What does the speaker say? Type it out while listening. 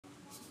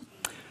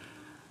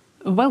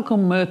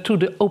Welcome to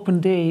the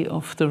open day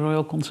of the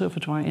Royal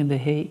Conservatoire in The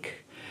Hague.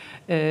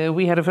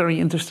 We had a very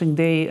interesting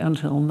day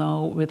until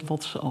now with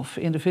lots of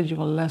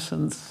individual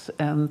lessons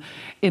and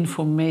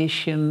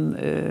information.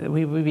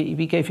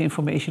 We gave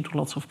information to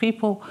lots of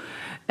people.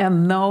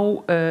 And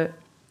now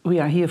we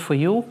are here for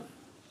you,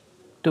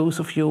 those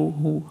of you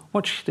who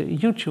watch the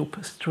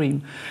YouTube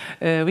stream.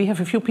 We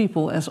have a few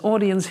people as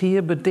audience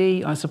here, but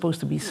they are supposed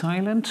to be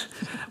silent.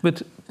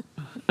 But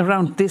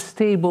around this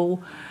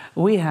table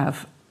we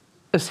have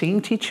a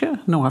singing teacher,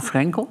 Noah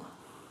Frenkel.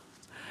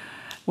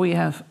 We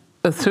have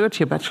a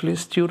third-year bachelor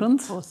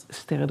student,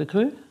 Sterre de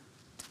Creux.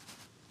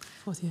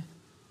 Fourth year.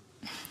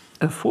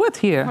 A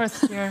fourth year?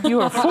 Fourth year. You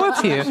are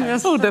fourth year?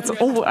 Yes. Oh, that's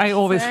all, I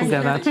always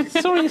forget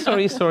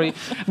that. Sorry.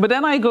 But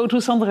then I go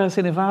to Sandra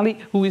Senevali,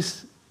 who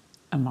is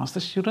a master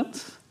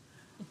student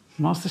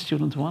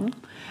one.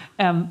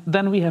 And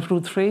then we have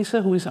Ruth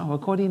Fraser, who is our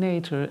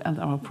coordinator and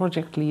our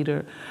project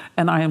leader.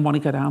 And I am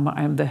Monica Dame,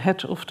 I am the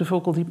head of the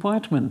vocal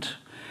department.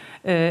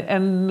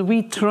 And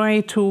we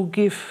try to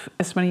give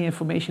as many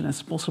information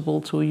as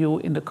possible to you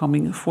in the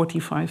coming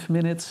 45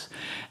 minutes.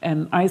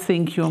 And I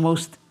think you're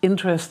most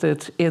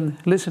interested in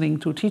listening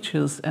to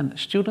teachers and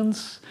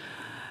students.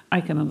 I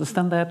can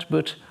understand that,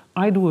 but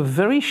I do a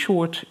very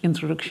short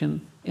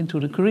introduction into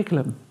the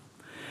curriculum.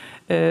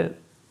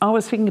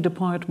 Our singing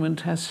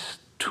department has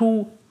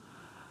two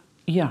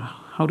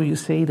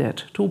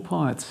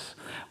parts.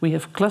 We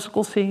have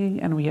classical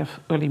singing and we have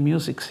early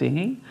music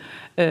singing.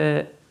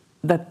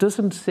 That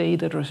doesn't say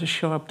that there's a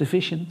sharp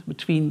division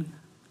between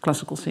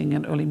classical singing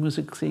and early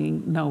music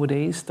singing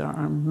nowadays. There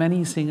are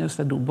many singers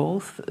that do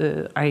both.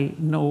 I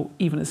know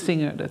even a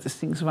singer that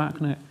sings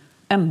Wagner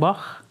and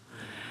Bach.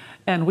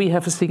 And we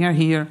have a singer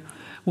here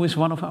who is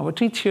one of our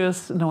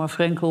teachers, Noah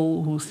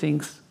Frenkel, who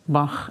sings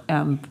Bach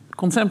and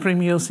contemporary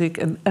music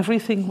and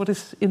everything what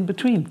is in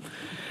between.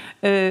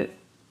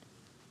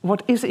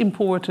 What is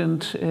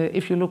important,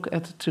 if you look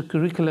at the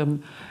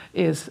curriculum,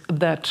 is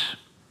that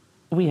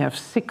we have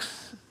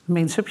 6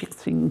 main subject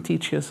singing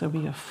teachers and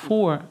we have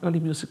 4 early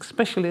music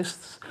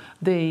specialists.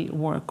 They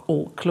work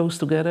all close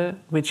together,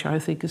 which I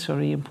think is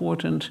very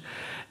important.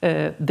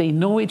 They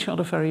know each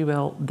other very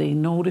well. They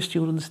know the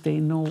students. They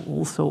know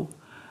also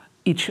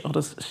each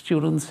other's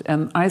students.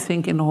 And I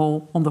think on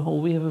the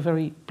whole, we have a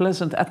very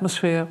pleasant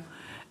atmosphere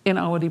in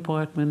our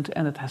department,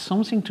 and it has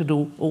something to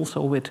do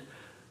also with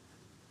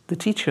the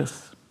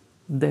teachers,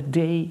 that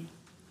they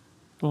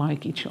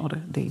like each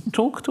other. They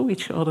talk to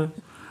each other,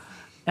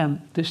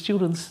 and the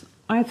students,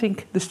 I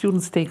think the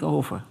students take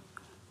over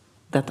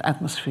that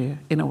atmosphere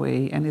in a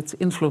way, and it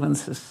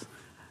influences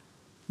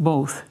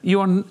both.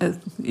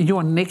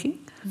 You're nicking?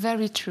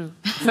 Very true.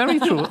 Very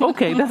true.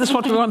 Okay, that is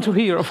what we want to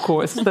hear, of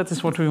course. That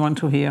is what we want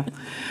to hear.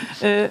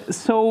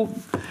 So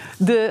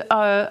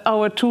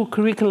our 2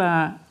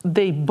 curricula,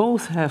 they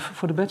both have,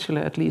 for the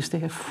bachelor at least, they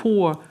have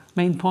 4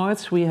 main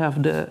parts. We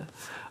have the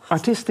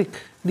artistic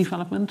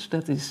development,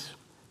 that is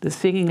the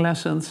singing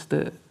lessons,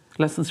 the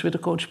lessons with the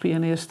coach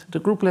pianist, the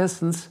group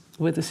lessons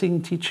with the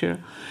singing teacher.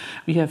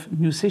 We have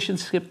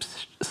musicianship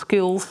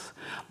skills,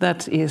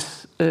 that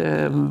is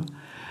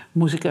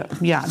musica.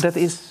 Yeah, that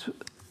is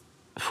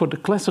for the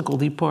classical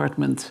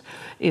department.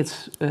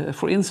 It's,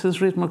 for instance,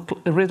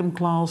 rhythm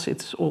class,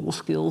 it's all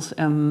skills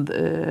and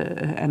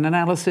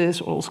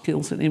analysis, all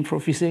skills and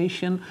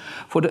improvisation.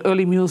 For the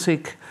early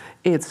music,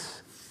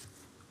 it's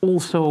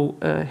also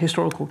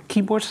historical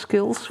keyboard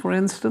skills, for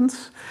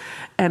instance,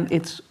 and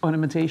it's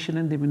ornamentation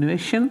and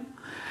diminution.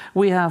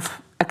 We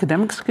have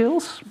academic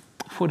skills.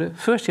 For the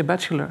first-year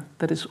bachelor,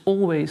 that is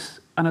always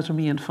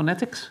anatomy and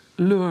phonetics.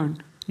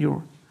 Learn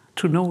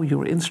to know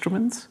your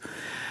instruments.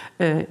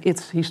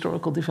 It's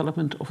historical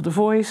development of the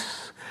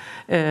voice.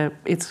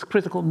 It's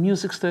critical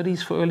music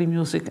studies for early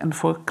music and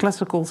for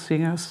classical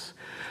singers.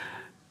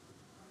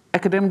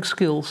 Academic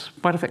skills,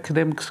 part of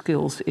academic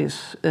skills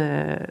is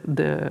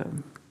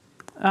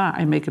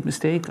I make a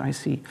mistake, I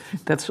see.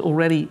 That's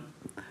already,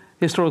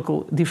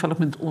 historical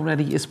development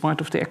already is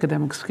part of the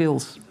academic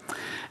skills.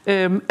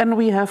 And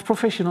we have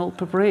professional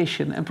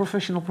preparation. And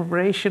professional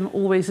preparation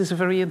always is a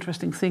very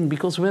interesting thing,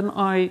 because when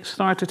I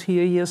started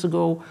here years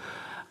ago,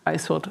 I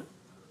thought,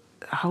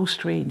 how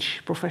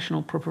strange,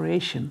 professional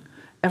preparation.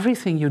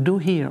 Everything you do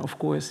here, of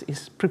course,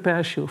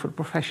 prepares you for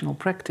professional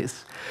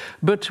practice.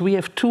 But we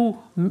have 2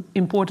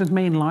 important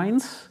main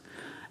lines.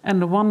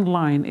 And the one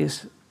line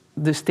is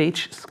the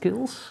stage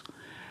skills,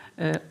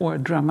 or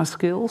drama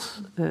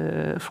skills.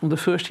 From the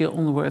first year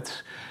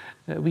onwards,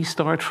 we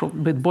start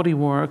with body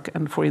work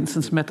and, for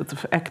instance, method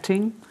of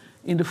acting.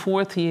 In the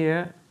 4th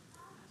year,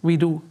 we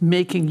do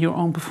making your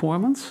own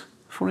performance,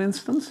 for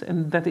instance,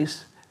 and that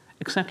is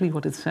exactly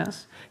what it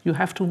says. You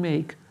have to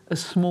make a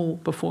small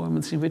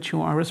performance in which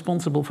you are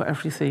responsible for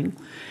everything.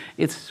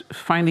 It's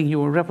finding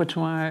your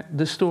repertoire,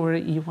 the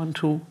story you want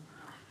to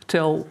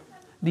tell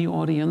the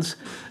audience,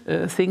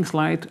 things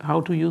like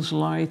how to use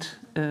light,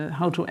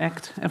 how to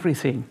act,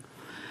 everything.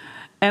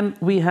 And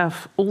we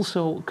have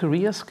also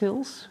career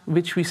skills,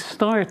 which we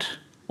start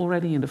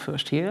already in the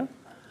first year.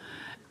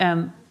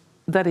 And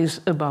that is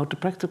about the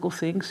practical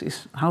things,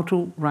 is how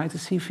to write a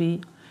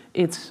CV,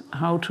 It's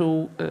how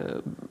to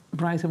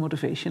write a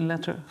motivation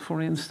letter,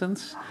 for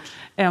instance.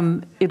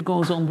 And it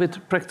goes on with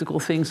practical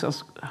things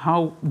as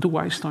how do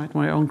I start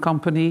my own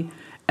company,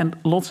 and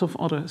lots of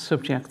other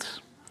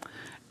subjects.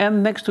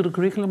 And next to the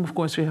curriculum, of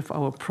course, we have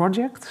our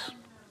projects.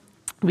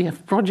 We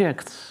have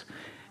projects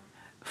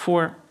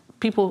for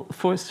people,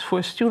 for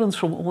students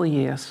from all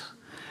years.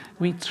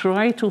 We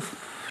try to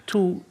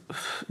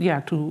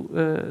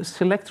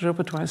select the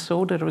repertoire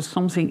so that there is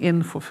something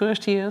in for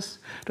first years,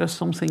 there's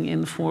something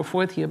in for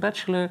fourth year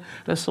bachelor,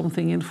 there's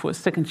something in for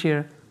second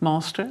year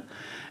master.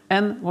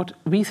 And what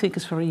we think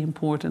is very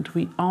important,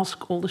 we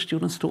ask all the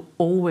students to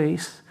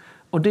always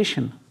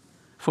audition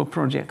for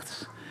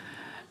projects,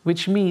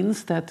 which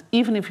means that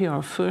even if you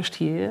are first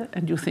year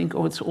and you think,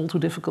 oh, it's all too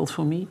difficult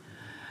for me,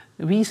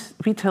 we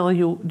tell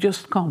you,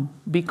 just come,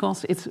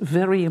 because it's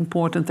very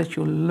important that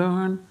you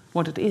learn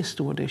what it is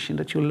to audition,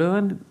 that you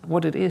learn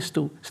what it is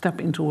to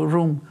step into a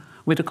room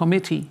with a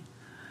committee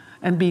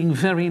and being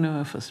very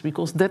nervous,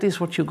 because that is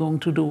what you're going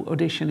to do,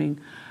 auditioning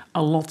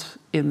a lot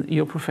in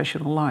your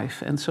professional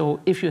life. And so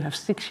if you have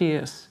 6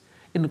 years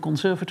in the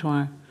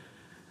conservatoire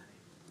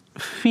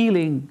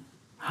feeling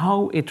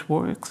how it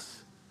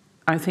works,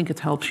 I think it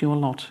helps you a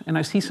lot. And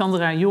I see,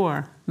 Sandra, you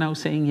are now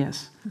saying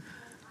yes.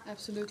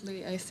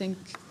 Absolutely. I think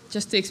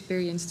just the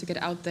experience to get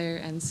out there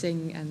and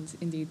sing, and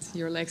indeed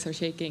your legs are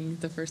shaking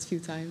the first few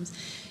times.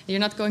 You're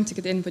not going to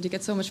get in, but you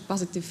get so much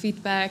positive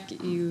feedback,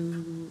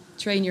 you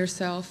train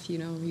yourself, you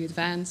know, you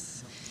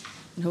advance,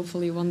 and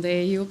hopefully one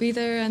day you'll be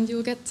there and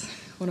you'll get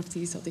one of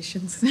these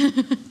auditions.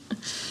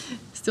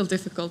 Still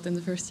difficult in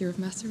the first year of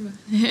master, but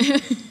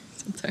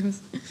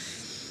sometimes.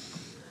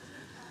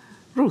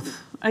 Ruth,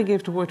 I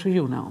give the word to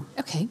you now.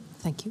 Okay,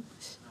 thank you.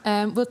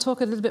 We'll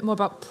talk a little bit more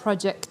about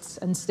projects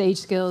and stage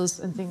skills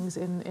and things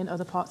in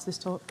other parts of this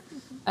talk.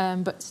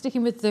 But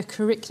sticking with the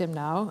curriculum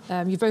now,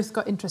 you've both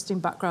got interesting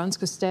backgrounds,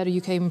 because Stera, you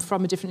came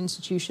from a different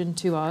institution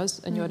to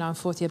ours, and you're now a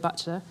fourth year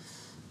bachelor.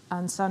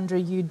 And Sandra,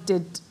 you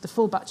did the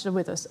full bachelor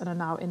with us and are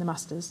now in the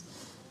masters.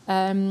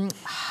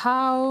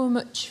 How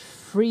much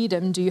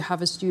freedom do you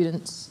have as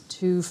students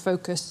to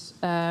focus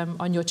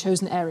on your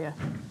chosen area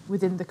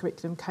within the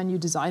curriculum? Can you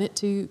design it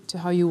to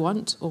how you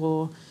want,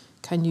 or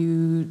can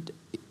you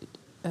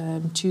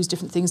choose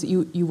different things that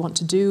you want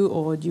to do,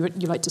 or do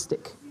you like to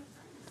stick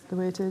the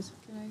way it is?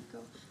 Can I go?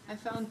 I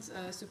found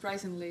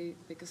surprisingly,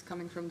 because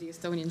coming from the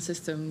Estonian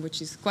system,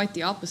 which is quite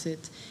the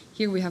opposite,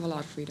 here we have a lot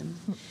of freedom.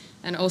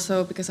 And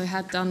also because I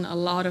had done a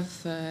lot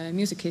of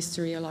music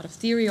history, a lot of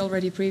theory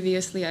already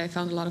previously, I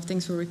found a lot of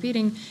things were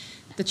repeating.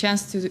 The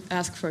chance to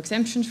ask for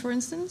exemptions, for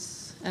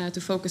instance, to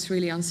focus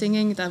really on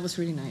singing, that was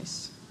really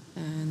nice.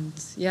 And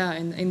yeah,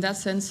 in that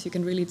sense, you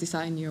can really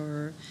design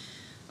your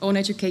own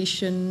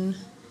education.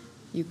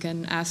 You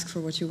can ask for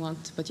what you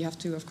want, but you have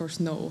to, of course,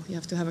 know. You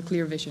have to have a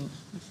clear vision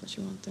of what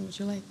you want and what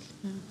you like.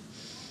 Yeah.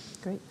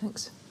 Great,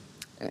 thanks.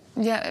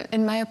 Yeah,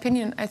 in my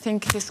opinion, I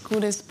think this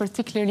school is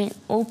particularly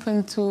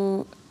open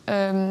to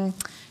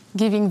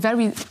giving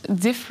very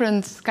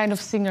different kind of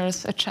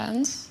singers a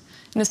chance,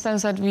 in the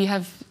sense that we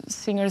have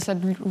singers that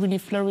really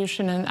flourish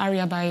in an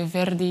aria by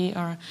Verdi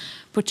or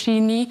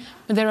Puccini,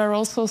 but there are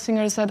also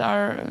singers that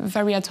are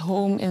very at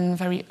home in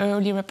very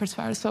early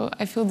repertoire. So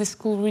I feel this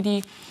school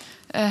really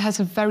has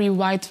a very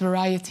wide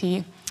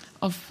variety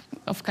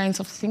of kinds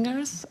of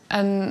singers,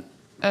 and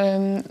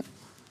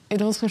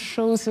it also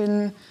shows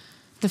in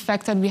the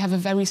fact that we have a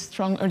very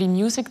strong early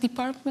music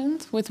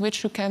department with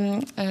which you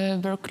can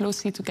work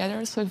closely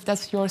together. So if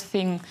that's your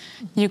thing,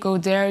 you go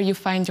there, you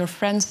find your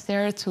friends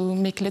there to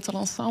make a little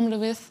ensemble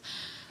with.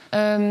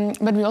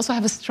 But we also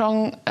have a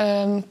strong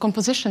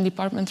composition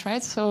department,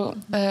 right? So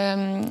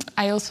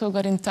I also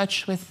got in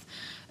touch with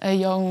a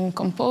young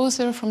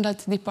composer from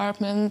that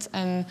department,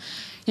 and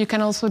you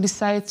can also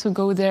decide to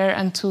go there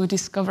and to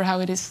discover how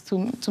it is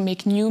to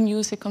make new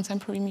music,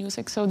 contemporary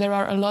music. So there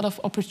are a lot of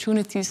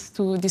opportunities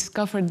to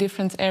discover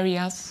different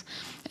areas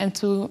and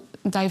to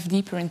dive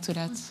deeper into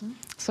that. Mm-hmm.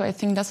 So I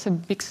think that's a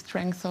big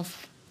strength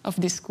of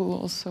this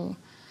school also.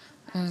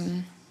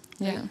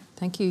 Yeah.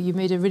 Thank you. You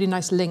made a really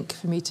nice link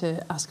for me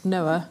to ask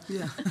Noah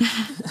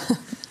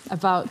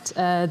about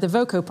the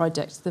VOCO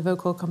project, the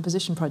vocal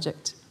composition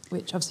project,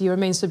 which obviously you're a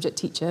main subject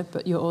teacher,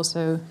 but you're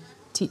also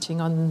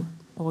teaching on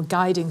or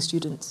guiding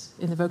students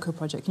in the VOCO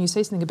project. Can you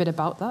say something a bit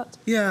about that?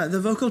 Yeah, the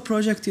vocal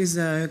project is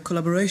a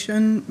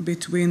collaboration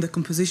between the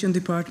composition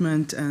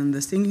department and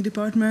the singing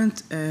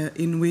department,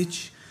 in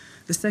which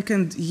the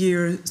second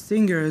year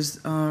singers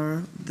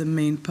are the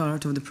main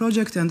part of the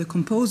project, and the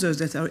composers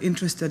that are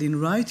interested in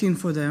writing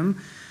for them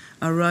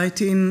are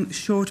writing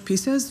short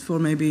pieces for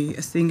maybe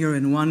a singer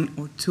and one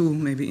or two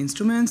maybe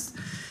instruments.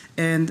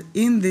 And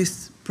in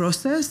this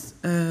process,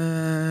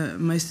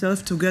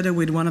 myself together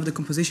with one of the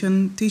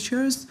composition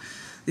teachers,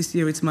 this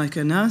year it's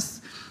Micah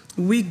Nass,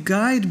 we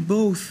guide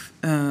both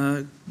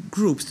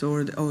groups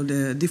or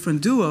the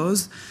different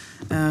duos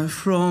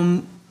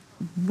from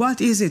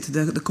what is it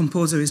that the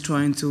composer is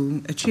trying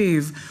to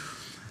achieve,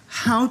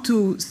 how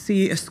to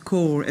see a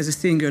score as a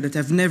singer that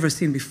I've never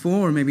seen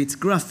before. Maybe it's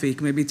graphic,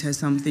 maybe it has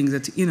something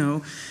that, you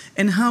know,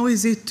 and how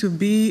is it to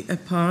be a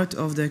part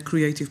of the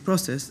creative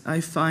process? I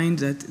find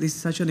that this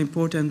is such an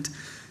important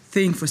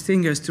thing for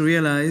singers to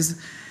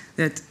realize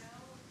that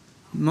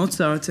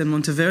Mozart and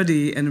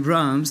Monteverdi and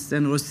Brahms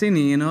and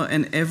Rossini, you know,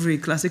 and every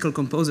classical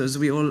composers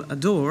we all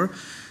adore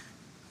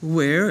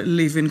were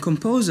living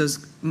composers.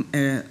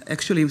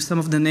 Actually, some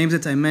of the names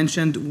that I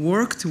mentioned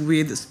worked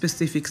with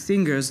specific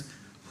singers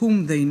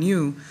whom they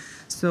knew.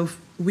 So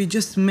we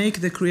just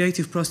make the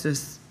creative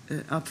process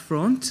up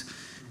front,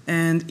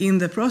 and in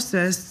the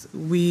process,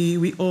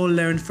 we all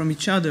learn from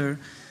each other.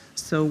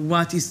 So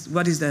what is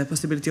the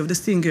possibility of the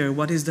singer?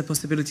 What is the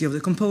possibility of the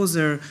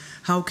composer?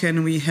 How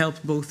can we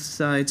help both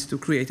sides to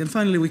create? And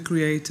finally, we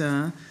create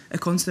a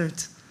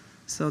concert.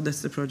 So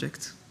that's the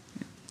project.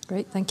 Yeah.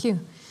 Great, thank you.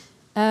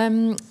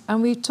 And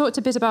we talked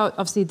a bit about,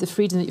 obviously, the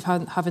freedom that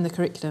you have in the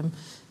curriculum,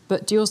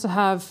 but do you also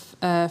have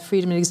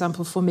freedom, an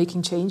example, for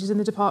making changes in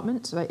the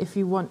department? So, like, if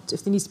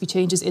there needs to be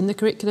changes in the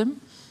curriculum,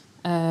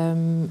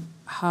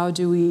 how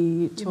do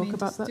we talk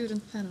about that?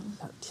 Student panel.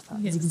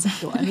 That's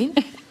exactly what I mean.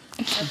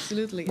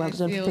 Absolutely. Well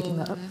done for picking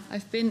that up.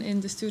 I've been in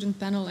the student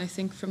panel, I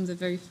think, from the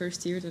very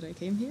first year that I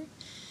came here.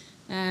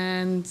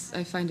 And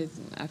I find it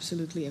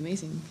absolutely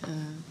amazing.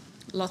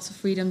 Lots of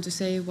freedom to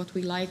say what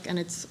we like, and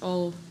it's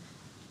all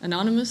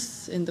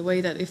anonymous in the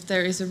way that if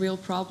there is a real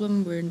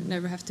problem, we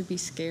never have to be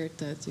scared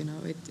that, you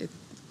know, it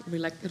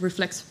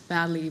reflects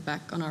badly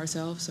back on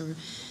ourselves. Or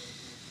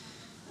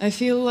I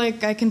feel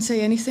like I can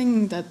say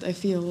anything that I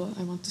feel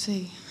I want to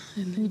say.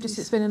 Can you just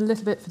explain a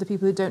little bit for the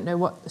people who don't know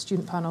what the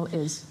student panel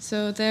is?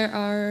 So there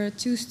are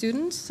 2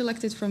 students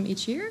selected from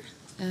each year,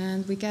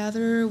 and we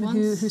gather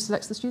once. Who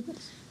selects the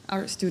students?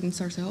 Our students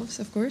ourselves,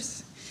 of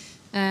course.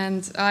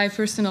 And I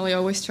personally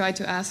always try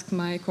to ask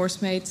my course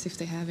mates if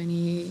they have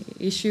any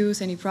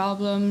issues, any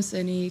problems,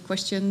 any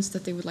questions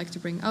that they would like to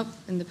bring up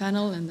in the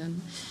panel, and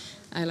then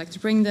I like to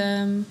bring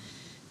them.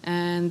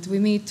 And we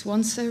meet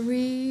once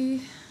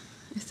every,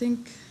 I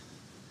think,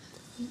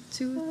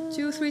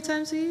 2 or 3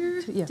 times a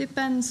year. Yeah.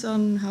 Depends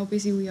on how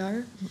busy we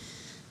are.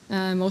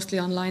 Mostly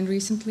online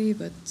recently,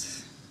 but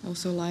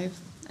also live.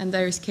 And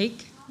there is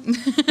cake.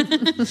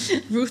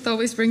 Ruth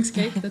always brings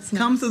cake. That's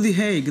nice. Come to The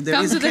Hague. There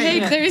Come is to The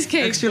cake. Hague. There is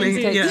cake.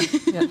 Actually, Yeah.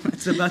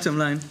 it's the bottom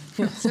line.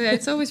 So yeah,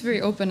 it's always very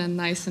open and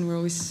nice, and we're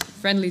always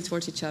friendly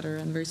towards each other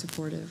and very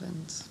supportive,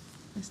 and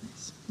it's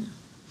nice. Yeah.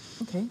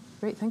 Okay,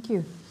 great, thank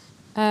you.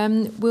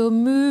 We'll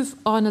move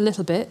on a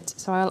little bit.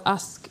 So I'll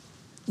ask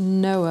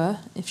Noah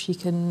if she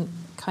can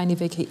kindly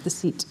vacate the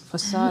seat for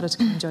Sarah to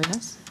come and join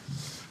us.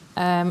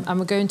 And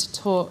we're going to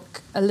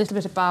talk a little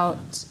bit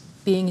about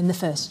being in the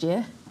first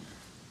year,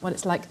 what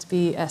it's like to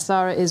be...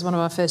 Sarah is one of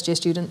our first year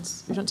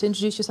students. Would you want to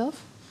introduce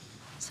yourself?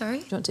 Sorry?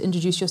 Do you want to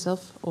introduce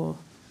yourself, or...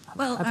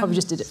 Well, I probably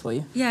just did it for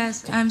you.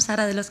 Yes, okay. I'm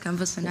Sara de los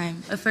Campos, and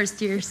I'm a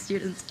first-year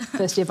student.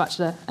 First-year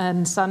bachelor.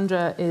 And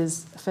Sandra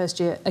is first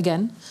year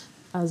again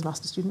as a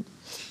master student.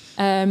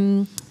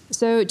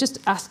 So just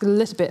ask a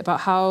little bit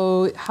about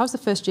how's the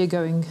first year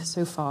going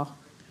so far?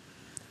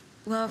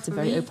 Well, it's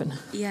very open.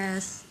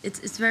 Yes,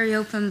 it's very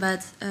open,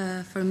 but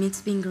for me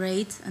it's been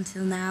great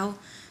until now.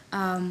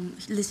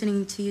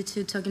 Listening to you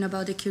two talking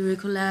about the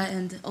curricula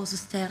and also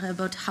Ster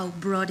about how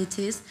broad it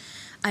is,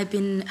 I've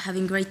been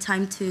having great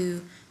time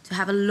to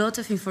have a lot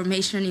of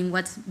information in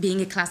what's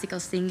being a classical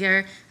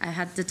singer. I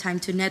had the time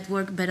to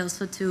network, but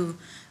also to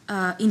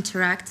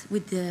interact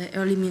with the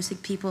early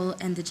music people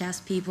and the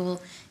jazz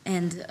people,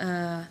 and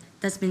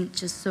that's been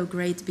just so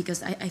great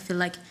because I feel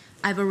like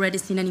I've already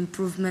seen an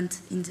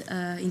improvement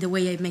in the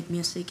way I make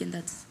music, and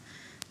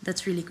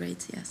that's really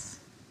great. Yes.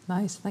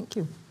 Nice, thank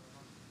you.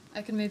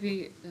 I can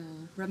maybe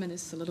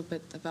reminisce a little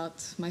bit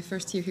about my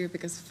first year here,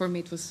 because for me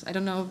it was, I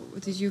don't know,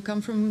 did you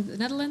come from the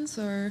Netherlands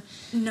or?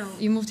 No.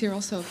 You moved here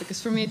also? Because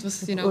for me it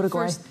was,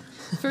 Uruguay.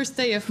 first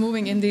day of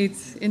moving indeed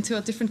into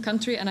a different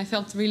country, and I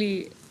felt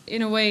really,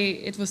 in a way,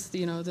 it was,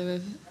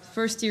 the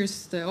first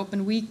year's the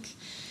open week,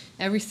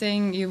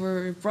 everything, you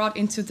were brought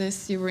into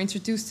this, you were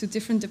introduced to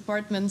different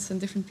departments and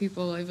different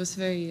people. It was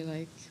very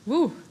like,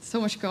 woo, so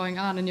much going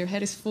on, and your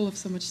head is full of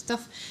so much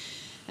stuff.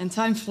 And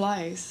time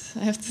flies,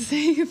 I have to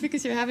say,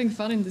 because you're having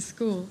fun in the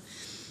school.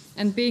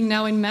 And being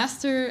now in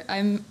master,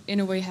 I'm in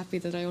a way happy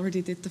that I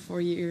already did the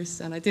 4 years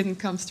and I didn't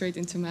come straight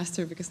into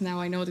master, because now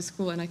I know the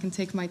school and I can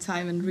take my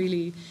time and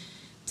really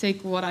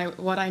take what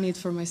I need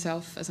for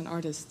myself as an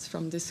artist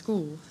from this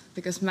school.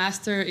 Because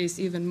master is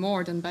even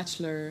more than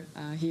bachelor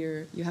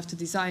here. You have to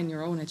design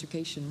your own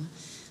education.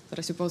 But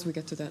I suppose we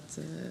get to that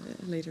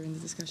later in the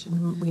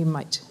discussion. We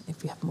might,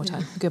 if we have more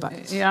time. Go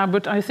back. Yeah,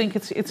 but I think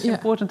it's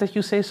important that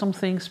you say some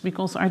things,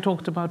 because I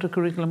talked about the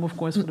curriculum, of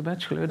course, for the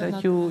bachelor,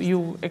 that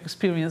you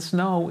experience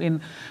now in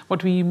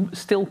what we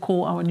still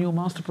call our new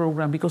master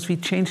program, because we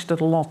changed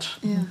it a lot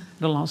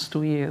the last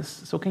 2 years.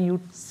 So can you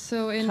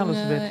tell us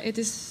a bit? It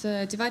is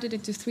divided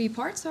into 3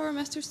 parts, our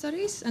master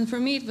studies. And for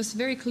me, it was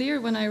very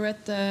clear when I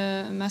read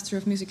the Master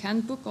of Music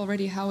Handbook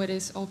already how it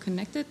is all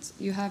connected.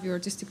 You have your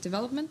artistic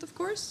development, of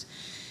course.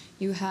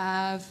 you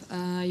have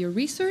your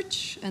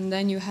research, and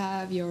then you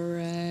have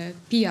your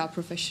PIA,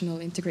 professional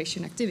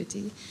integration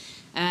activity.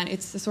 And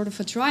it's a sort of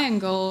a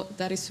triangle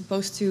that is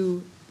supposed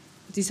to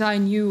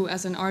design you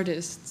as an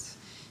artist.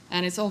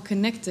 And it's all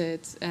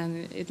connected,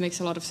 and it makes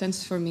a lot of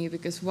sense for me,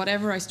 because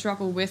whatever I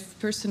struggle with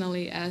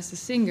personally as a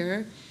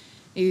singer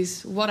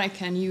is what I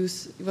can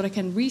use, what I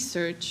can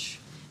research,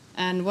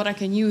 and what I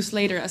can use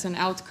later as an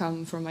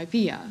outcome from my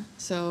PIA.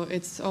 So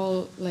it's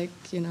all like,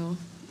 you know,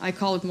 I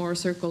call it more a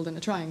circle than a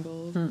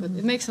triangle, but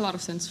it makes a lot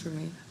of sense for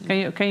me.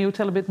 Can you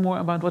tell a bit more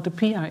about what the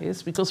PIA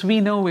is? Because we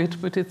know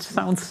it, but it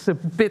sounds a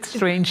bit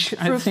strange,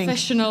 I think.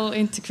 Professional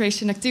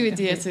integration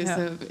activity.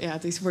 Yeah.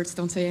 These words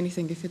don't say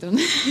anything if you don't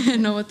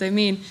know what they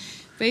mean.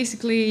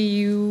 Basically,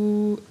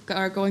 you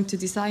are going to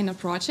design a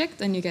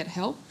project and you get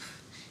help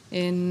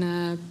in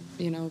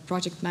you know,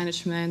 project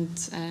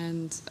management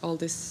and all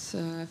this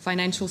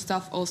financial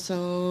stuff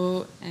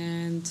also.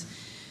 And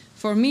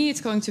for me, it's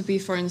going to be,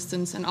 for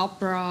instance, an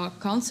opera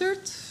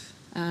concert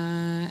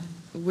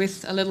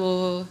with a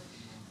little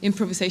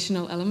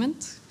improvisational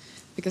element,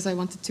 because I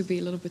want it to be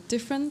a little bit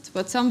different.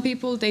 But some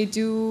people,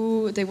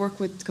 they work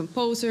with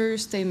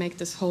composers, they make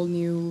this whole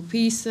new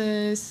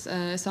pieces.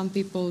 Some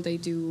people, they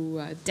do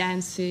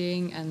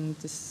dancing and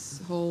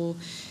this whole,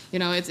 you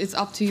know, it's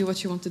up to you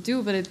what you want to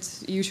do, but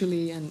it's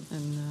usually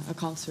a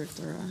concert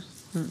or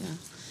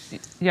yeah.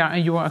 Yeah,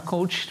 and you are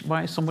coached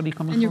by somebody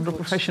coming from the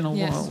professional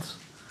world.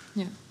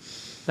 Yeah.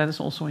 That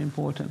is also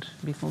important,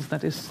 because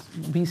that is,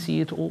 we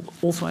see it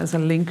also as a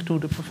link to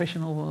the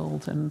professional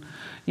world, and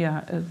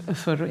yeah, a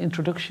further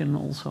introduction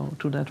also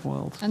to that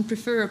world. And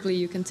preferably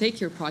you can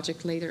take your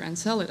project later and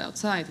sell it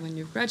outside when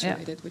you've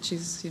graduated, which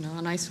is, you know,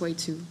 a nice way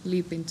to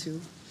leap into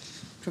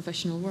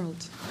professional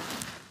world.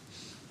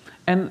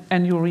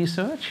 And your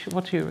research,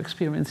 what's your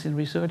experience in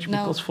research?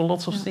 Because for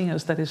lots of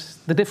singers that is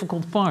the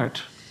difficult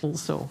part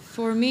also.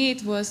 For me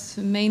it was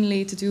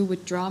mainly to do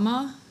with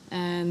drama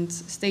and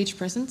stage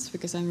presence,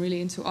 because I'm really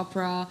into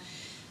opera,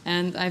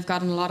 and I've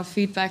gotten a lot of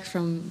feedback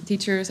from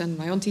teachers and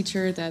my own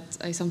teacher that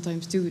I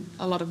sometimes do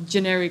a lot of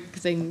generic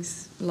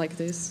things like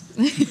this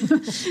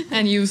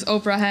and use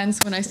opera hands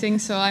when I sing.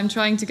 So I'm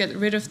trying to get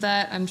rid of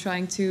that. I'm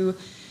trying to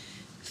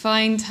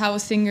find how a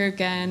singer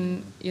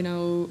can, you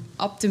know,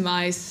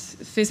 optimize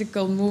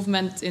physical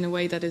movement in a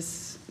way that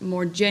is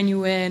more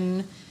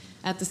genuine,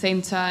 at the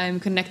same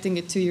time connecting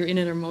it to your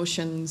inner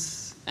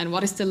emotions. And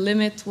what is the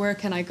limit? Where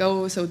can I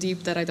go so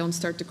deep that I don't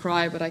start to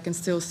cry, but I can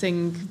still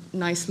sing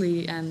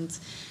nicely? And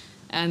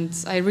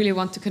I really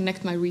want to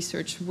connect my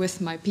research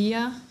with my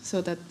PIA, so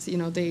that, you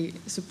know, they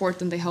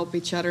support and they help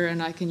each other,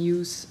 and I can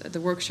use the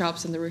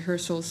workshops and the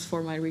rehearsals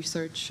for my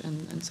research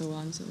and so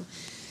on. So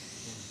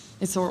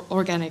it's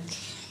organic.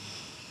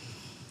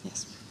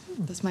 Yes,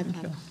 that's my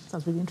plan.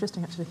 Sounds really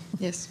interesting, actually.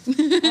 Yes.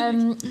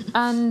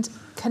 And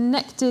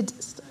connected,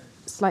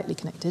 slightly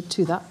connected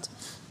to that.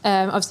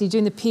 Obviously,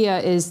 doing the PIA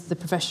is the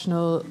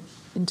professional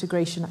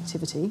integration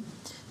activity.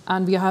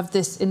 And we have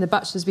this, in the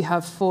bachelor's, we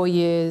have 4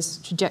 years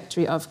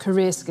trajectory of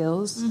career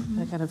skills,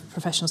 kind of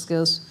professional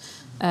skills.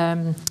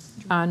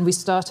 And we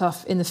start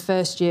off in the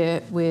first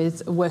year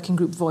with a working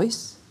group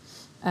voice,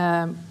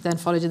 then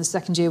followed in the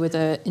second year with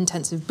an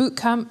intensive boot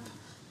camp,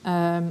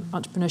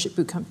 entrepreneurship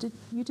boot camp. Did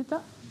you do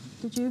that?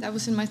 Did you? That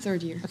was in my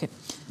 3rd year. Okay.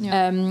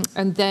 Yeah.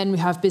 And then we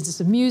have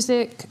business of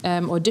music,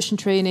 audition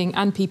training,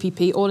 and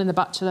PPP, all in the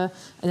bachelor.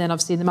 And then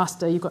obviously in the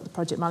master, you've got the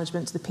project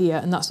management, the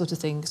PIA, and that sort of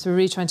thing. So we're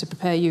really trying to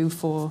prepare you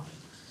for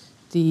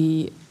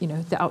the, you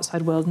know, the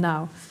outside world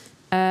now.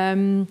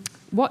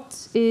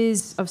 What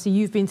is, obviously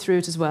you've been through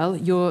it as well.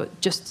 You're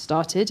just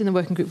started in the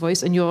working group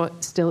voice, and you're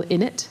still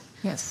in it.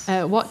 Yes.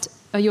 What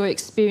are your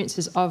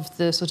experiences of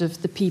the sort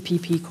of the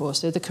PPP course,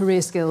 so the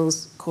career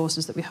skills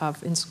courses that we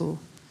have in school?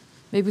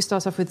 Maybe we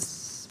start off with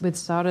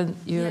Sarah.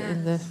 You're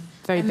in the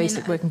very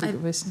basic working group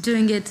voice.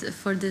 Doing it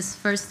for this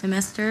first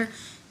semester,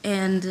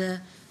 and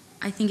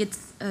I think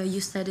it's you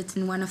said it's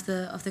in one of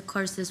the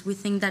courses. We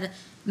think that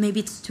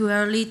maybe it's too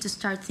early to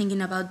start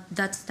thinking about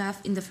that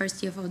stuff in the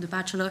first year of the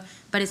bachelor,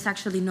 but it's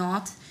actually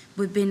not.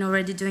 We've been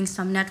already doing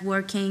some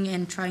networking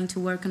and trying to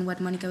work on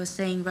what Monica was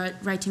saying,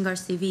 writing our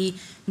CV,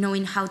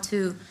 knowing how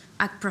to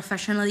act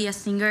professionally as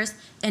singers,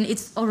 and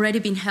it's already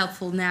been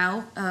helpful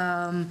now,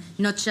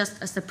 not just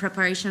as a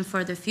preparation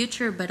for the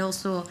future, but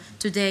also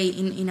today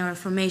in our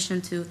formation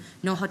to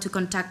know how to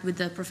contact with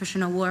the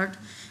professional world.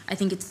 I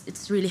think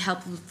it's really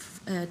helpful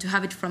to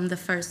have it from the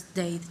first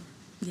day.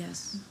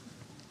 Yes.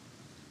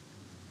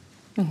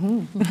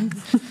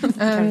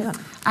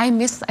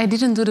 I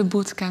didn't do the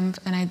boot camp,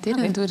 and I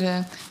didn't do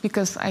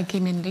because I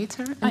came in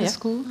later in the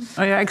school.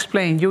 Oh yeah,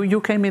 explain.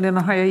 You came in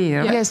a higher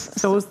year. Yes.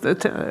 So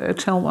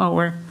tell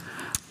our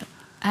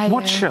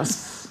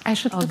watchers,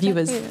 our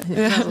viewers,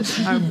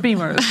 our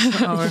beamers,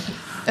 our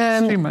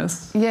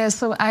streamers. Yeah,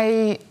 so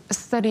I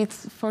studied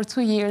for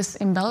 2 years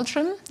in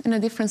Belgium in a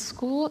different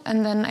school,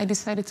 and then I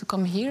decided to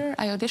come here.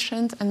 I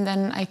auditioned, and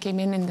then I came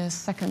in the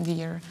second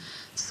year.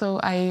 So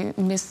I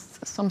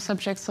missed some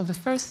subjects of the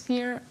first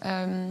year,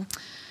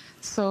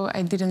 so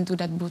I didn't do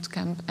that boot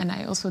camp, and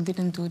I also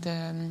didn't do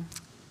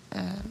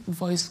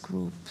voice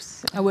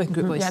groups. A working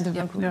group voice. Yeah, the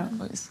working group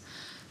voice.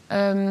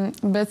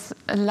 But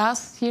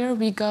last year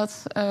we got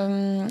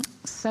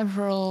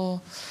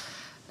several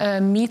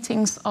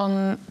meetings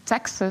on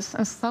taxes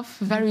and stuff,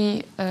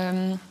 very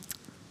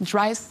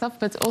dry stuff,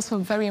 but also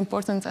very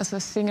important as a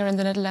singer in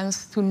the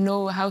Netherlands to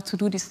know how to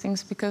do these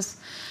things, because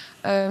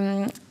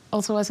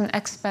also as an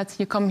expat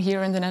you come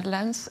here in the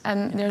Netherlands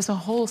and there's a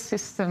whole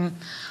system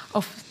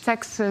of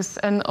taxes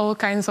and all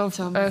kinds of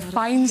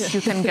fines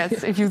you can get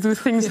if you do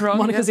things wrong.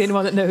 Monica's the only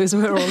one that knows.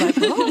 We're all like,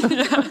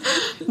 oh.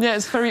 Yeah,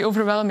 it's very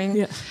overwhelming.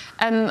 Yeah.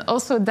 And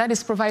also that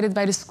is provided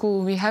by the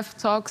school. We have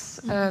talks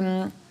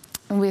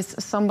with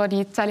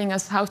somebody telling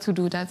us how to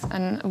do that,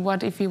 and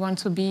what if we want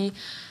to be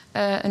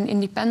an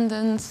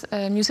independent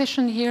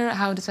musician here,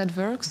 how does that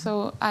work?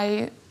 So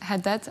I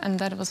had that, and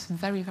that was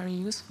very, very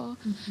useful.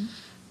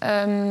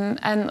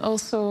 And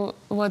also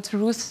what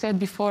Ruth said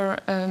before,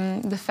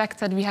 the fact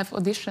that we have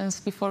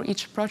auditions before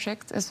each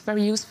project is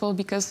very useful,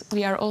 because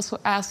we are also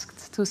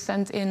asked to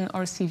send in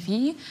our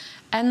CV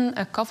and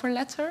a cover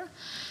letter,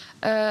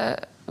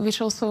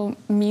 which also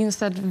means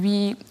that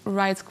we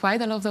write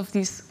quite a lot of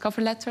these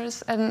cover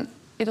letters, and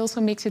it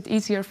also makes it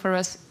easier for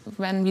us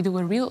when we do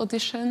a real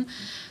audition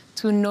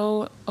to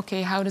know,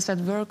 okay, how does that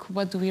work?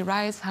 What do we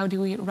write? How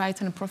do we write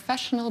in a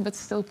professional but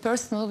still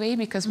personal way,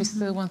 because we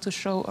still want to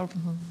show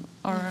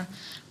our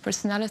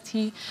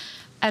personality.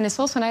 And it's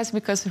also nice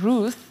because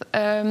Ruth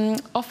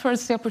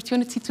offers the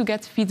opportunity to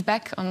get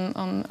feedback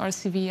on our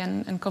CV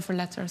and cover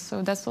letters.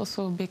 So that's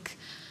also a big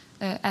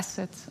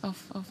asset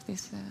of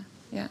this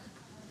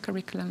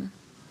curriculum.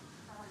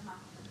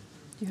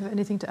 Do you have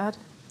anything to add?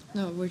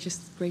 No, we're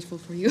just grateful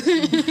for you.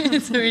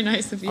 It's very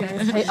nice of you.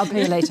 I'll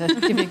pay you later.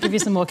 Give you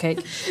some more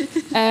cake.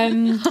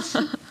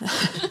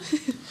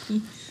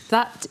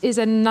 That is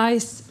a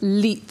nice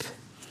leap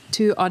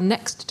to our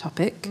next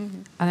topic,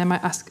 and I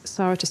might ask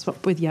Sarah to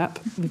swap with Jaap.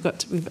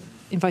 We've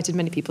invited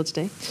many people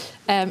today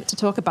to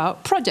talk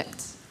about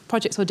projects,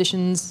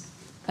 auditions,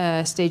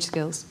 stage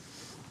skills.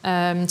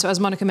 So as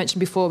Monica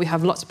mentioned before, we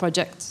have lots of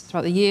projects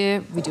throughout the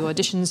year. We do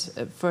auditions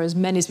for as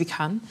many as we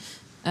can.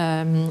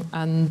 And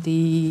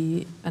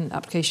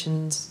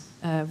applications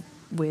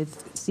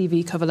with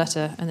CV, cover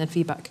letter, and then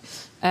feedback.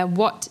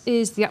 What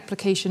is the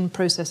application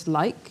process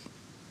like?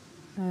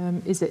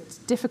 Is it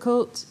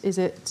difficult? Is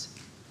it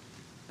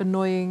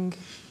annoying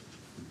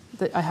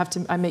that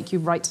I make you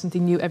write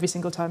something new every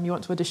single time you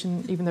want to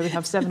audition, even though we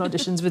have 7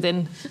 auditions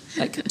within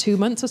like 2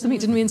 months or something,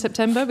 didn't we, in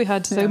September? We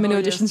had so many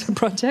auditions for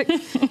project.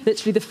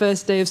 Literally the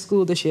first day of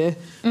school this year,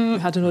 we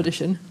had an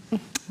audition.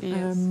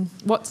 Yes.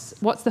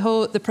 What's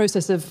the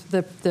process of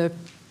the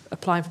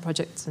applying for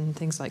projects and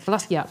things like? We'll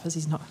ask Jaap, because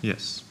he's not.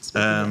 Yes.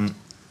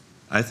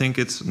 I think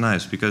it's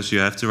nice because you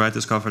have to write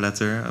this cover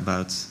letter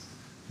about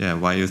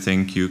why you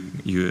think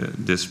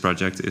this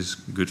project is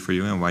good for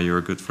you and why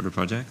you're good for the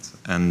project.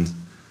 And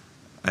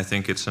I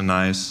think it's a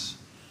nice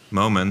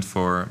moment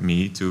for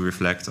me to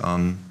reflect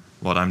on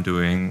what I'm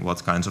doing,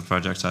 what kinds of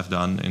projects I've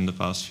done in the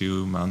past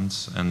few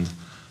months, and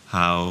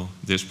how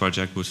this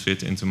project would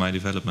fit into my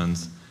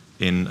development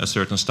in a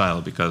certain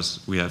style, because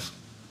we have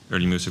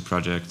early music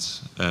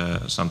projects,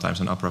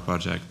 sometimes an opera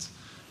project.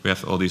 We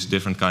have all these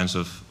different kinds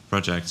of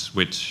projects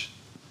which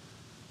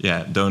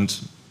don't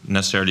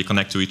necessarily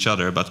connect to each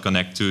other, but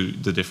connect to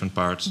the different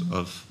parts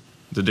of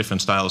the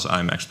different styles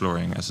I'm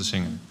exploring as a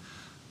singer.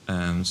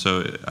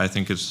 So I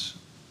think it's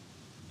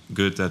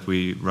good that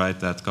we write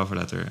that cover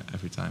letter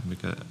every time,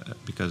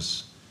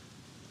 because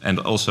and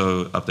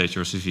also update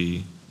your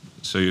CV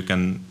so you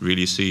can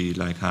really see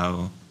like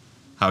how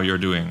you're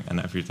doing, and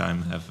every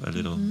time have a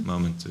little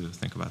moment to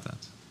think about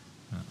that.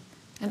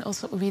 And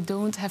also, we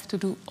don't have to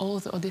do all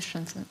the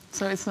auditions.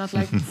 So it's not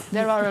like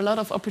there are a lot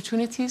of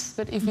opportunities,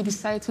 but if we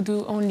decide to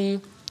do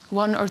only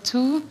 1 or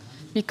 2,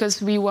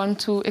 because we want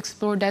to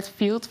explore that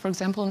field, for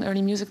example, an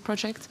early music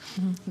project,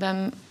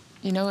 then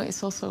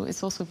it's also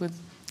good.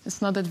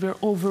 It's not that we're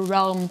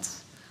overwhelmed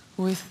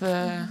with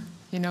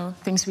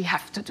things we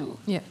have to do.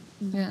 Yeah.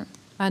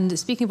 And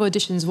speaking of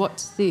auditions,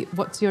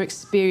 what's your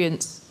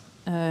experience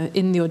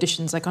in the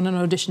auditions? Like on an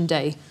audition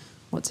day,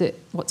 what's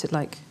it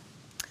like?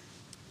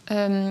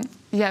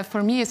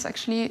 For me,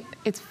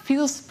 it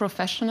feels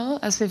professional,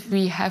 as if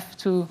we have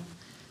to,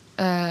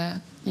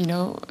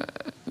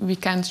 we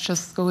can't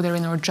just go there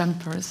in our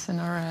jumpers and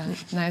our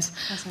nice.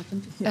 That's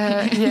happened.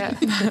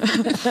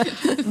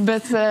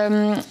 But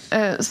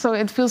so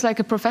it feels like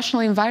a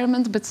professional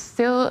environment, but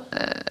still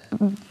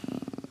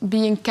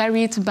being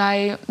carried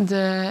by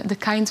the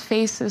kind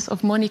faces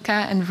of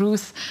Monica and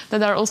Ruth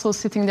that are also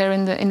sitting there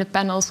in the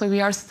panel. So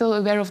we are still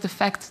aware of the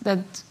fact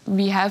that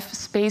we have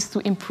space to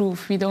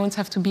improve. We don't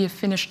have to be a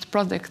finished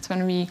product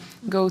when we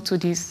go to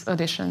these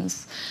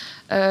auditions.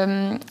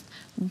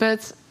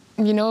 But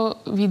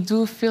we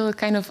do feel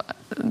kind of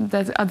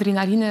that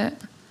adrenaline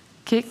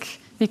kick,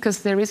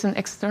 because there is an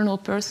external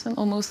person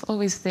almost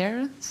always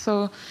there.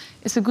 So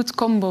it's a good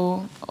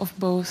combo of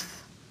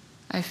both,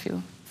 I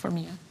feel, for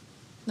me.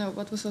 No,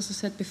 what was also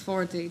said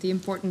before, the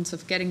importance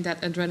of getting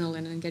that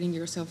adrenaline and getting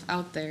yourself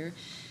out there.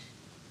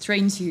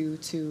 trains you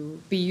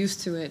to be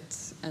used to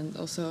it. And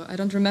also, I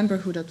don't remember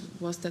who that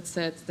was that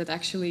said that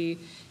actually,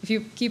 if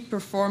you keep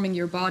performing,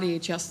 your body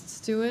adjusts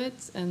to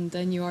it, and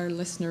then you are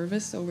less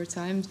nervous over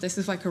time. This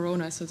is why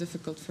Corona is so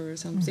difficult for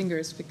some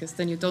singers, because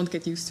then you don't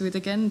get used to it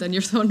again, then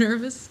you're so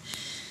nervous.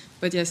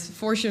 But yes,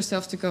 force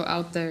yourself to go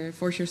out there,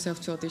 force yourself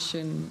to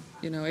audition.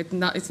 You know, it's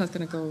not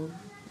going to go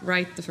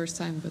right the first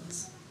time, but,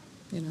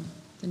 you know,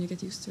 then you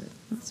get used to it.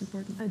 It's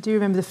important. I do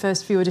remember the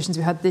first few auditions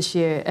we had this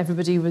year.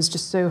 Everybody was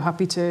just so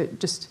happy to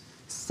just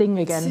sing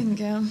again. Sing,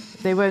 yeah.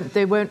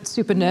 They weren't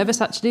super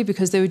nervous actually,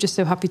 because they were just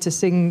so happy to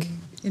sing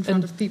in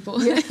front of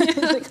people. Yeah,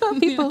 like, oh,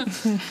 people,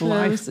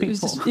 live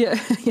people. Just,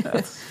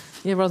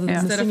 yeah, rather than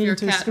Instead singing of your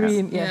to a cat.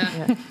 screen.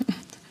 Yeah.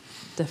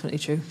 Definitely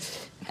true.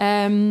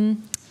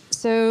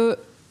 So,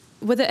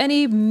 were there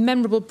any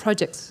memorable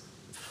projects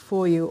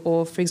for you,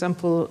 or for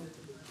example,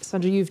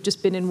 Sandra, you've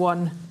just been in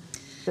one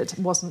that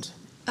wasn't?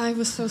 I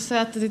was so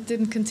sad that it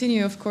didn't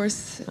continue, of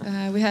course.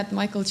 We had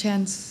Michael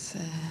Chan's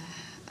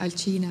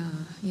Alcina,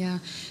 yeah.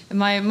 And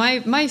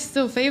my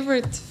still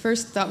favorite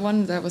that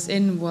one that was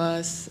in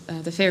was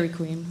The Fairy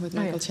Queen with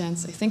Michael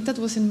Chance. I think that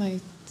was in my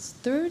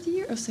third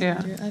year or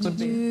second year. I don't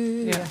know.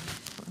 Yeah.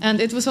 And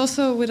it was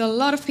also with a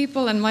lot of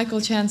people, and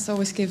Michael Chance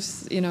always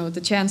gives, you know, the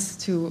chance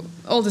to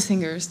all the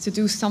singers to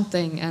do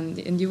something,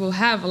 and you will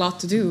have a lot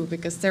to do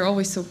because they're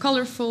always so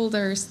colorful.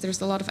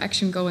 There's a lot of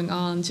action going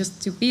on.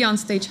 Just to be on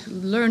stage,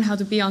 learn how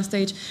to be on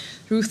stage.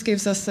 Ruth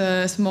gives us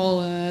a small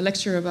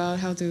lecture about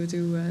how to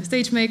do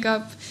stage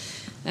makeup,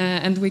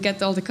 and we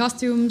get all the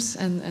costumes,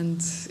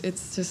 and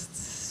it's just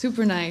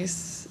super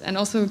nice. And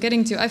also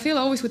I feel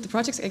always with the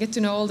projects, I get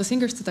to know all the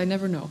singers that I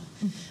never know.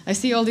 I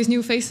see all these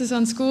new faces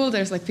on school.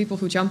 There's like people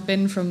who jump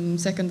in from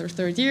second or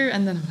third year,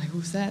 and then I'm like,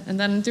 who's that? And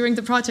then during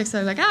the projects,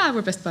 I'm like,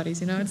 we're best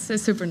buddies, you know,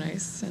 it's super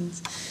nice. And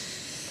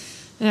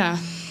yeah.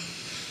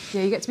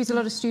 Yeah, you get to meet a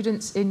lot of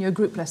students in your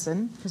group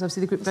lesson, because obviously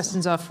the group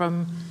lessons are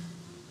from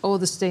all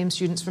the same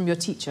students from your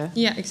teacher.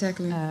 Yeah,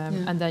 exactly.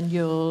 And then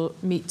you'll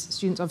meet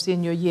students obviously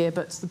in your year,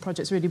 but the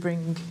projects really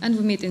bring... And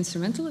we meet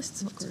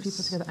instrumentalists, of course.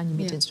 People together, and you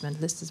meet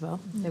instrumentalists as well.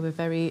 They were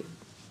very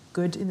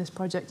good in this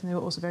project, and they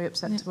were also very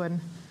upset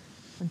when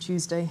on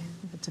Tuesday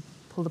we had to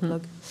pull the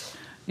plug.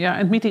 Yeah,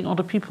 and meeting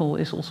other people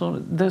is also,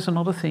 there's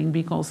another thing,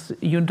 because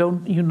you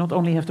not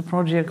only have the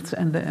projects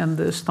and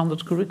the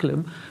standard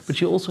curriculum, but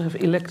you also have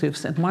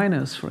electives and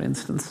minors, for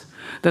instance.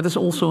 That is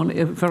also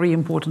a very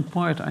important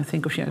part, I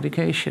think, of your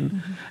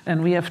education.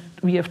 And we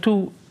have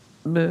two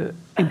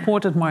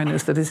important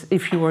minors. That is,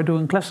 if you are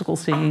doing classical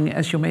singing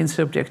as your main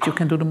subject, you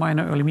can do the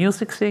minor early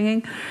music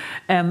singing,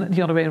 and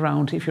the other way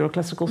around. If you're a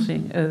classical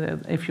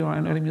if you are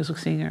an early music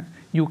singer,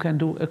 you can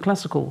do a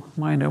classical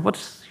minor.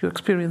 What's your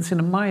experience in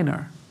a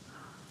minor?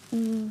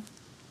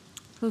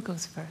 Who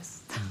goes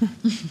first?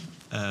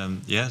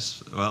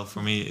 Yes, well,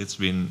 for me it's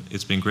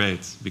been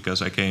great,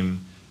 because I came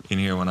in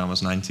here when I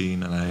was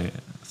 19, and I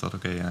thought,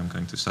 okay, I'm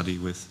going to study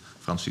with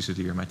Frans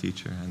Ciesedier, my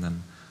teacher, and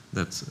then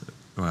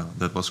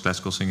that was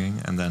classical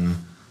singing. And then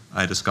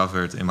I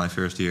discovered in my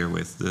first year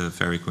with The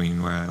Fairy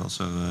Queen, where I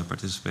also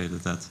participated,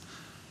 that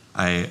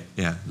I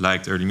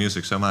liked early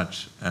music so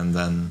much, and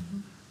then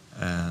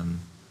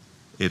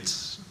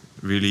it's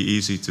really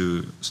easy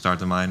to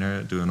start a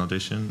minor, do an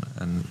audition,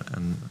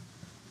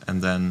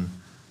 and then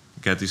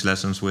get these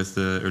lessons with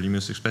the early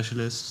music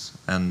specialists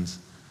and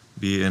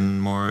be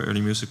in more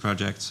early music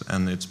projects.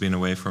 And it's been a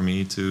way for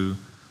me to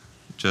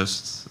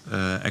just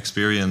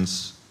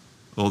experience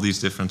all these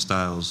different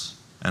styles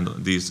and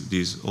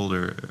these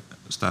older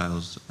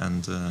styles,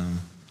 and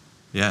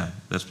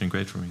that's been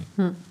great for me.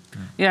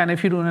 Yeah, and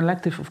if you do an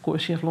elective, of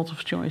course, you have lots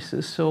of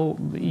choices. So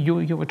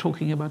you were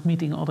talking about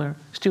meeting other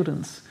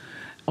students,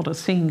 other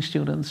singing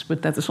students,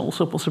 but that is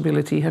also a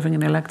possibility, having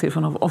an elective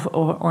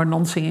or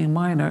non-singing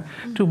minor,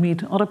 to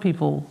meet other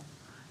people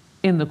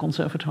in the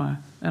conservatoire.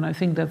 And I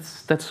think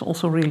that's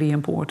also really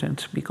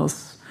important,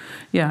 because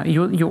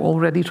you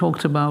already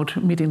talked about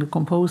meeting the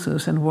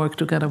composers and work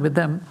together with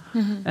them,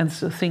 and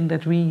it's a thing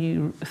that we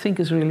think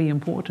is really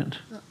important.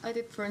 Well, I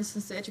did, for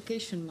instance, the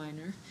education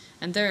minor,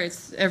 and there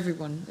it's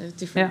everyone,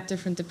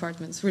 different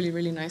departments, really,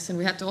 really nice. And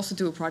we had to also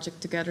do a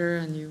project together,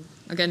 and you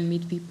again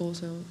meet people.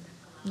 So,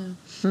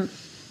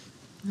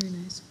 very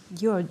nice.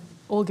 You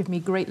all give me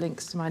great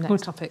links to my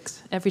next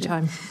topics every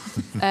time.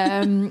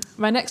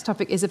 My next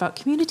topic is about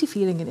community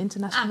feeling and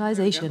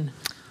internationalization.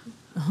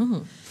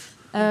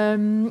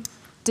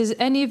 Does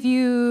any of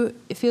you,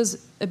 it feels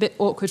a bit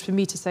awkward for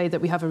me to say that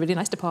we have a really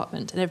nice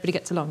department and everybody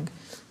gets along,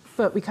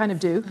 but we kind of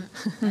do.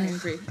 I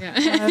agree,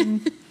 yeah.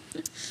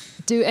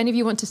 Do any of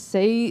you want to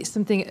say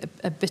something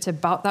a bit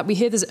about that? We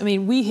hear there's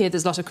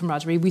a lot of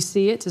camaraderie. We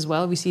see it as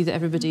well. We see that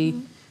everybody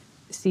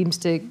seems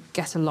to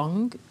get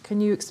along.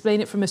 Can you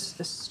explain it from a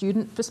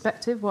student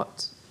perspective,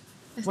 what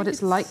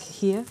it's like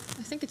here?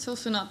 I think it's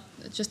also not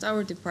just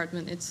our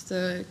department, it's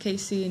the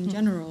KC in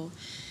general.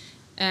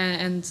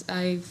 And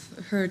I've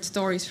heard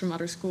stories from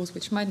other schools,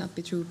 which might not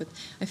be true, but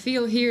I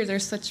feel here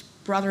there's such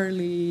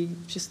brotherly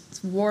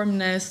just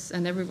warmness,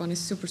 and everyone is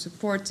super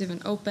supportive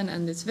and open,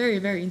 and it's very,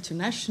 very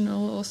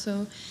international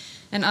also.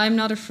 And I'm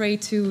not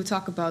afraid to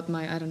talk about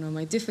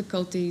my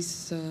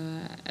difficulties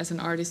as an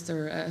artist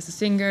or as a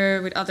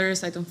singer with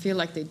others. I don't feel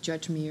like they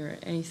judge me or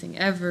anything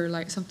ever,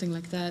 like something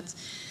like that.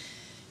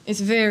 It's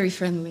very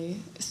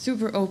friendly,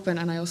 super open,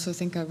 and I also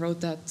think I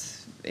wrote that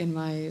in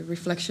my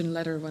reflection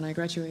letter when I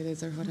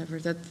graduated or whatever,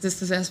 that this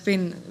has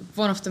been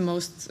one of the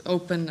most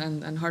open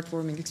and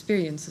heartwarming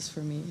experiences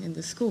for me in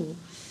the school.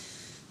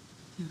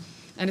 Yeah.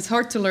 And it's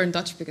hard to learn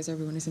Dutch because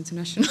everyone is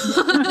international.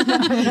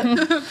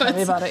 But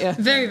about it, yeah.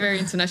 Very, very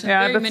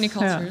international, very many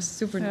cultures,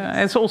 super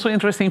nice. It's also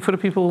interesting for the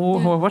people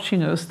who are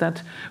watching us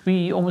that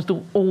we almost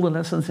do all the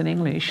lessons in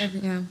English.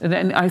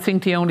 And I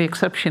think the only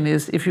exception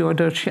is if you are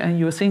Dutch and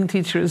your singing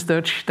teacher is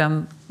Dutch,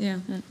 then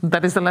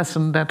that is the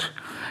lesson that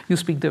you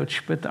speak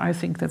Dutch. But I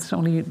think that's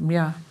only,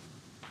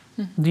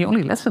 the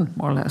only lesson,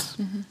 more or less.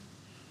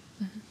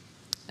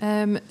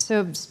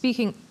 So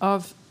speaking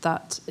of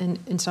that in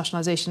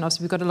internationalization, also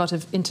we've got a lot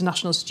of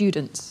international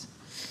students.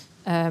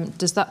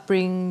 Does that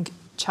bring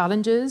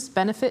challenges,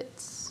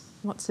 benefits?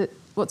 What's it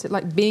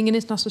like being an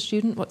international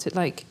student? What's it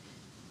like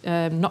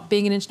not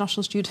being an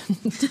international student?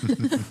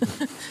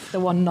 The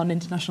one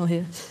non-international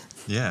here.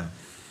 Yeah.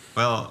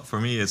 Well,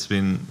 for me, it's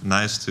been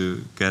nice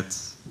to get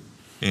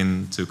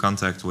into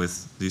contact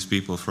with these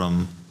people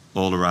from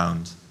all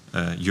around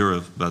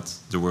Europe, but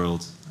the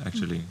world,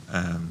 actually.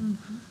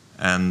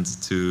 And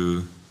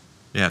to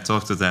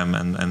talk to them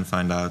and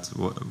find out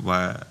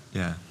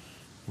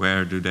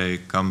where do they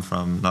come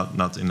from,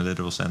 not in a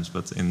literal sense,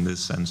 but in this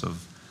sense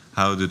of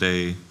how do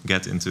they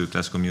get into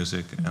classical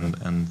music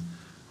and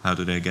how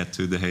do they get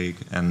to The Hague.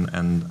 And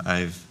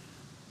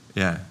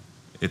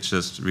it's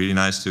just really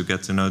nice to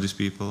get to know these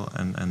people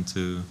and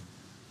to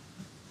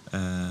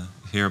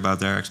hear about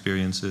their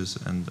experiences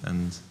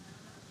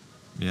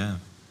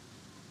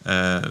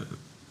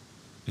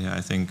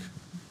I think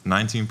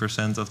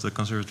 19% of the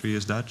conservatory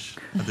is Dutch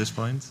at this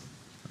point,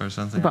 or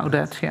something. About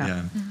like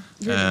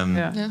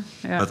that.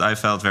 But I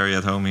felt very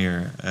at home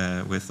here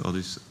with all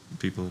these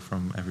people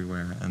from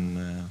everywhere, and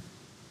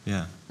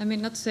I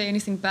mean, not to say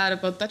anything bad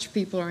about Dutch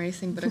people or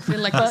anything, but I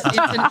feel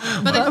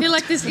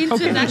like this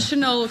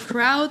international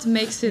crowd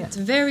makes it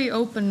very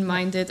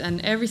open-minded, and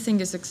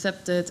everything is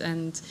accepted,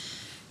 and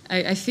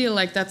I feel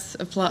like that's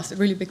a plus, a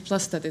really big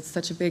plus, that it's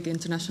such a big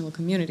international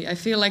community. I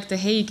feel like The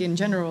Hague in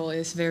general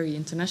is very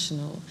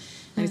international.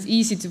 And it's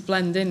easy to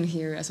blend in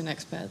here as an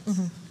expat.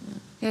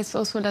 Yeah, it's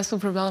also less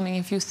overwhelming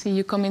if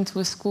you come into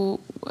a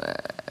school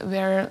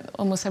where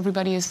almost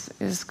everybody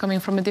is coming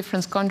from a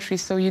different country,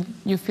 so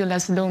you feel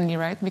less lonely,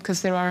 right?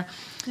 Because there are,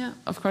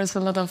 of course, a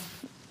lot of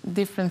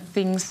different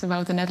things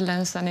about the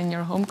Netherlands than in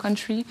your home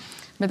country,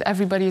 but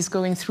everybody is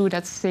going through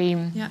that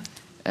same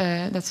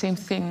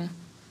thing.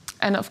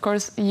 And of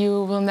course,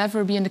 you will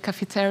never be in the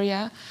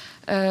cafeteria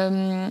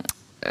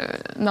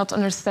not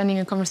understanding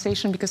a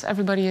conversation because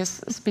everybody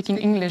is speaking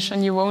English,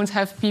 and you won't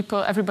have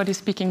everybody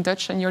speaking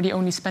Dutch and you're the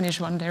only Spanish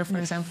one there, for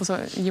example.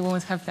 So you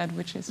won't have that,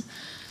 which is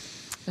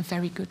a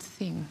very good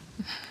thing.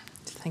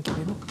 Thank you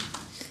very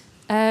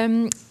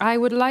much. I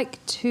would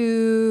like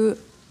to,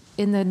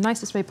 in the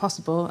nicest way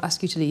possible,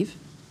 ask you to leave.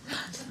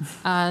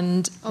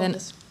 And then,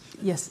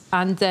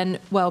 and then,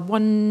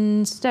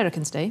 one Sterre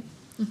can stay.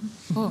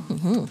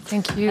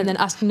 Thank you. And then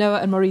ask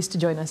Noah and Maurice to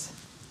join us,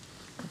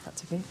 if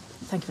that's okay.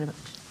 Thank you very much.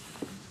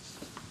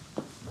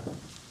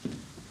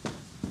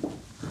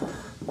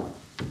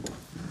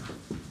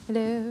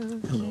 Hello.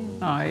 Hello.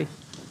 Hi.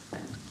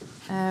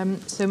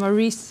 So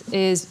Maurice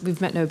we've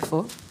met Noah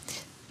before,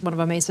 one of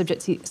our main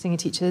subject singing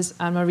teachers,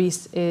 and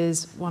Maurice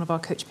is one of our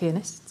coach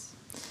pianists.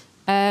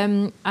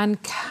 I'm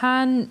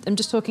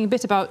just talking a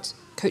bit about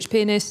coach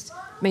pianist,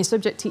 main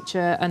subject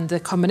teacher, and the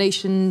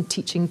combination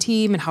teaching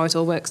team and how it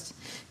all works.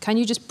 Can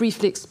you just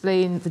briefly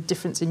explain the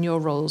difference in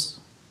your roles?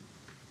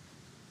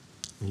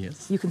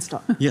 Yes. You can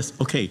start. Yes,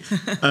 okay.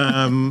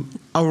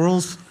 Our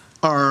roles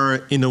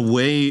are in a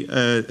way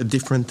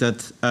different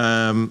that,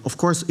 of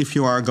course, if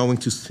you are going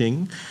to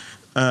sing,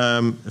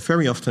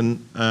 very often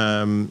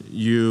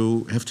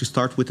you have to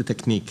start with the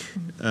technique.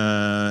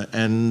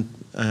 And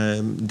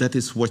that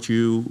is what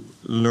you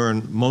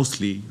learn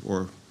mostly,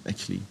 or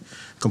actually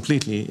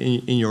completely,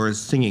 in your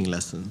singing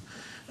lesson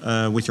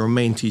with your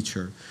main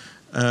teacher.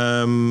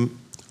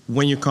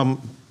 When you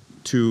come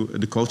to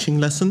the coaching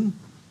lesson,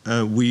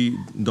 we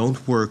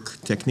don't work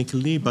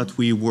technically, but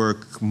we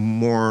work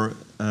more.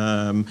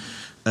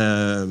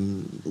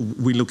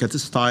 We look at the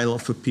style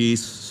of a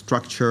piece,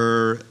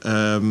 structure.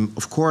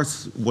 Of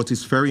course, what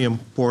is very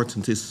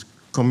important is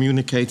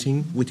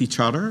communicating with each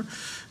other,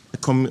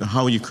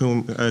 how you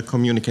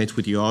communicate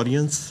with the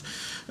audience.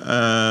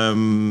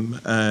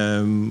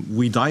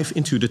 We dive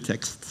into the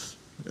text,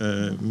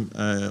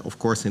 of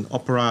course, in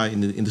opera,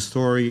 in the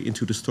story,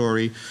 into the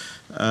story,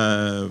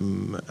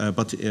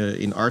 but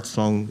in art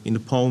song, in the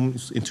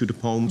poems, into the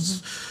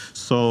poems.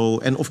 So,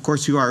 and of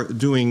course, you are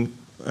doing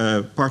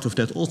part of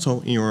that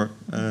also in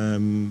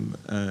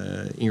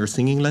your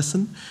singing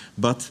lesson,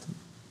 but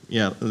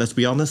yeah, let's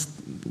be honest,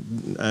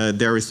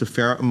 there is a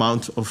fair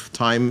amount of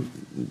time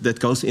that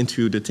goes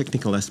into the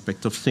technical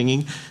aspect of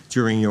singing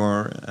during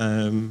your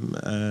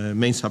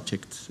main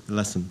subject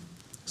lesson.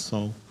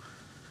 So,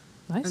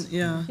 Nice. And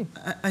yeah,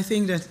 I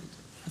think that,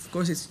 of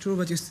course, it's true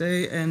what you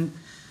say. And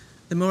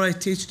the more I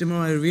teach, the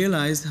more I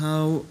realize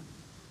how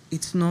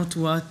it's not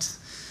what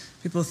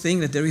people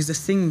think, that there is a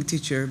singing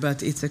teacher,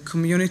 but it's a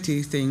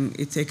community thing.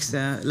 It takes,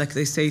 like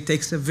they say, it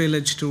takes a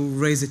village to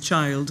raise a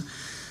child.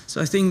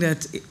 So I think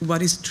that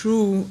what is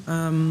true,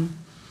 and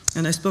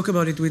I spoke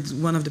about it with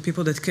one of the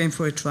people that came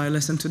for a trial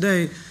lesson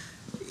today,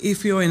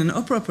 if you're in an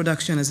opera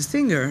production as a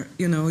singer,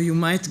 you know, you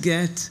might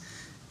get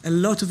a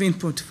lot of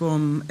input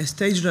from a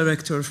stage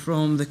director,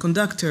 from the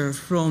conductor,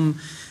 from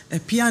a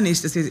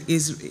pianist that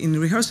is in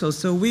rehearsal.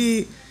 So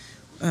we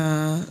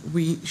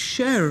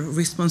share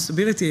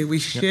responsibility, we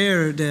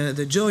share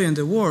the joy and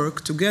the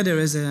work together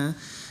as a,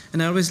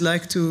 and I always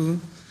like to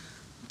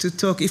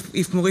talk,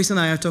 if Maurice and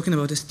I are talking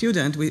about a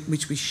student,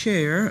 which we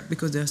share,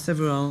 because there are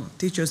several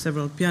teachers,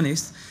 several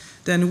pianists,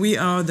 then we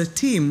are the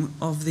team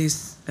of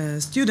this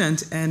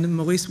student, and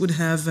Maurice would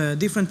have a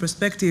different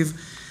perspective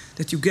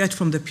that you get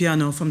from the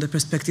piano, from the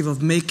perspective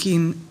of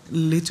making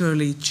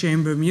literally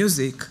chamber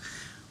music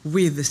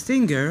with the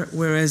singer,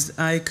 whereas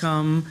I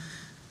come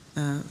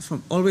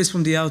always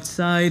from the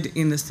outside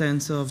in the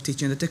sense of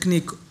teaching the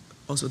technique,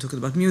 also talking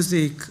about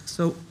music.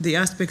 So the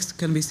aspects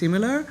can be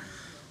similar,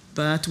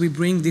 but we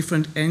bring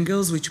different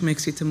angles, which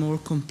makes it a more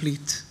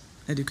complete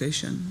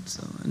education.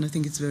 So, and I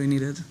think it's very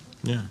needed.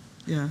 Yeah.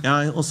 Yeah. Yeah,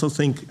 I also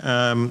think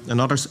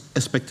another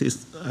aspect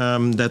is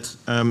that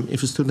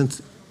if a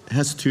student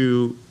has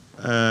to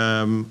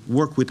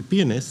work with a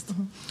pianist,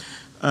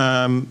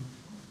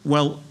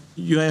 well,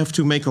 you have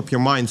to make up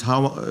your mind.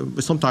 How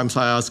sometimes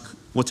I ask,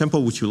 what tempo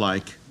would you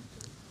like?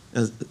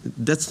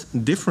 That's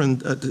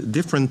different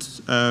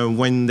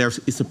when there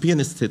is a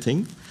pianist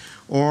sitting,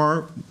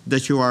 or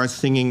that you are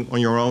singing on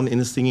your own in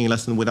a singing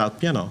lesson without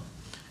piano.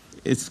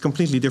 It's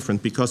completely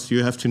different, because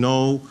you have to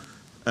know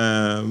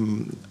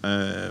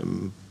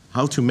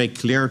how to make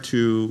clear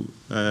to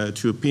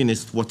a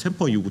pianist what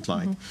tempo you would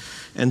like.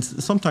 And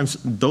sometimes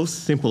those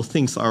simple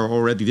things are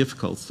already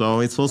difficult. So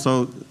it's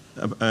also,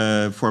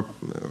 for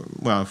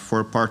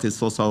a part,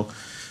 it's also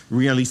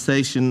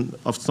realization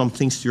of some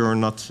things you're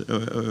not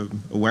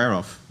aware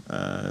of,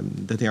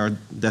 that they are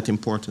that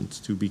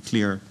important to be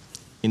clear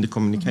in the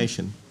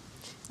communication.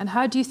 And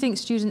how do you think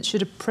students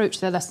should approach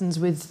their lessons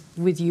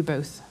with you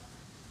both?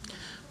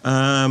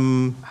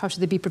 How should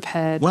they be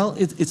prepared? Well,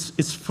 it's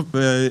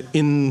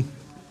in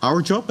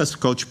our job as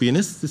coach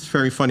pianist, it's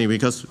very funny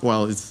because,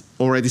 well, it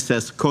already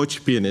says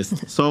coach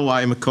pianist. So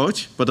I'm a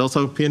coach, but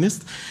also a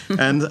pianist.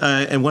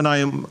 And when I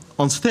am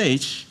on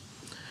stage,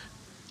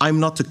 I'm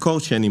not the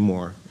coach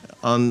anymore.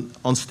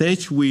 On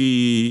stage,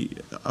 we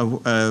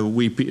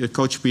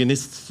coach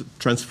pianists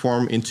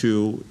transform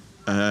into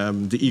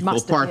the equal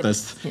Master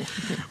partners. Yeah.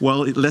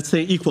 Well, let's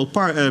say equal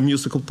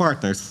musical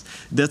partners.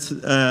 That's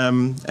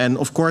and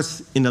of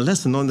course in a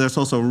lesson there's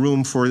also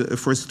room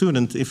for a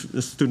student. If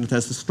a student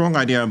has a strong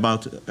idea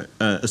about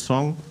a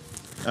song,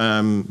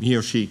 he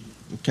or she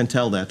can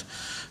tell that.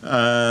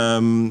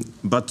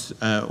 But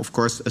of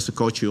course, as a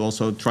coach, you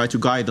also try to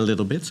guide a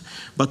little bit.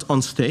 But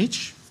on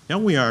stage, yeah,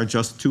 we are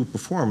just two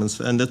performers,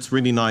 and that's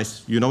really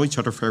nice. You know each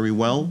other very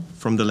well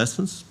from the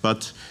lessons,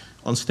 but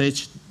on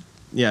stage,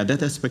 yeah,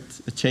 that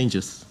aspect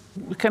changes.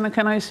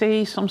 Can I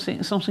say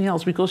something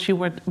else? Because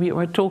we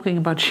were talking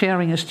about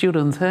sharing a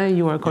student.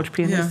 You are a coach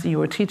pianist,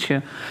 you are a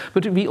teacher,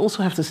 but we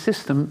also have the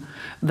system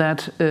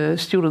that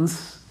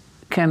students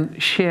can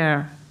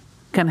share,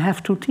 can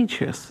have two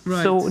teachers.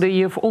 Right. So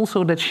you have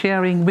also that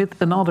sharing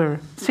with another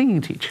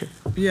singing teacher.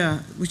 Yeah,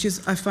 which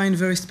is I find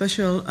very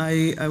special.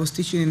 I was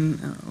teaching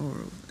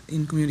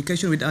in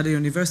communication with other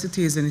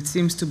universities, and it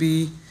seems to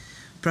be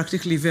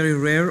practically very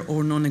rare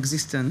or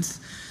non-existent.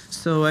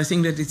 So I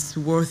think that it's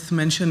worth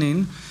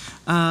mentioning.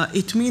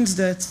 It means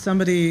that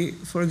somebody,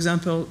 for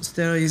example,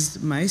 Stera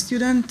is my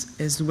student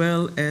as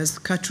well as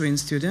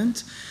Katherine's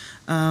student.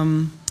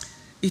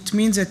 It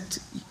means that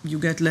you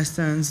get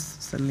lessons.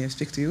 Suddenly I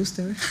speak to you,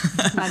 Stera.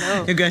 I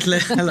know.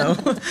 Hello.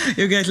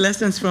 You get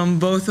lessons from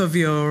both of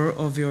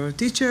your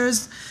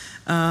teachers.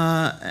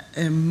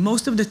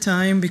 Most of the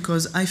time,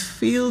 because I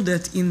feel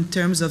that in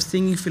terms of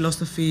singing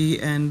philosophy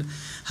and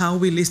how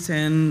we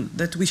listen,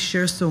 that we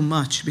share so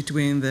much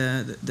between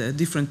the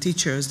different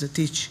teachers that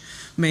teach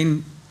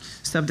main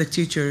subject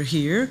teacher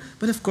here.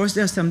 But of course,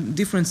 there are some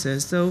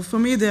differences. So for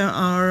me,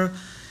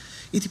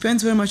 it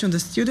depends very much on the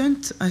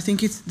student. I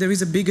think there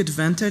is a big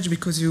advantage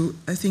because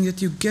I think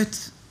that you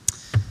get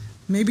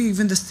maybe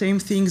even the same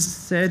things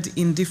said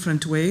in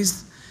different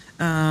ways.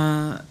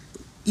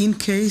 In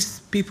case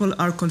people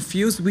are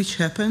confused, which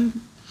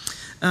happen.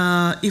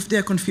 If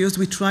they're confused,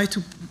 we try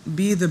to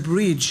be the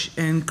bridge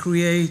and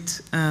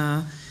create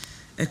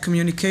a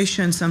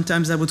communication.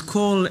 Sometimes I would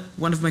call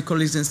one of my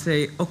colleagues and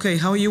say, okay,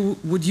 how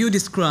would you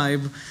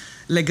describe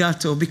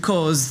legato?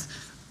 Because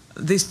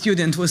this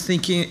student was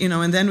thinking,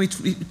 and then we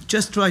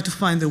just try to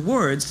find the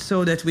words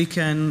so that we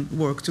can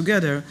work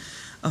together.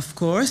 Of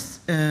course,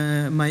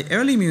 my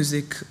early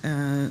music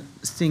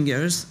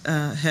singers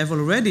have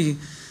already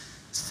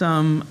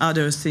some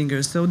other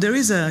singers. So there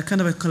is a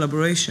kind of a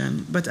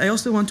collaboration. But I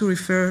also want to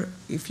refer,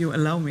 if you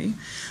allow me,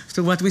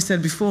 to what we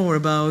said before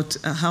about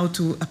how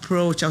to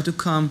approach, how to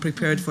come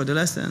prepared for the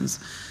lessons.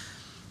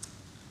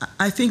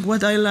 I think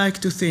what I like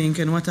to think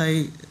and what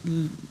I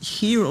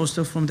hear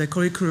also from the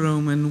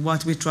curriculum and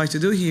what we try to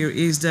do here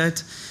is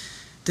that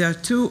there are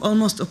two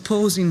almost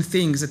opposing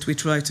things that we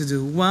try to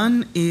do.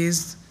 One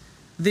is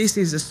this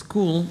is a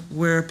school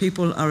where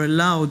people are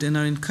allowed and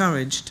are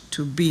encouraged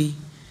to be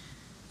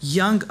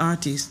young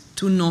artists,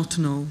 to not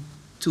know,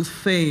 to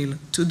fail,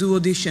 to do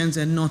auditions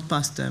and not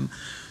pass them,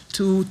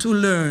 to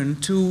learn,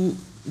 to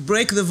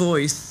break the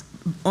voice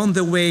on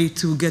the way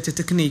to get a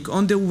technique,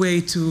 on the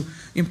way to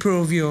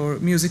improve your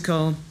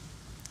musical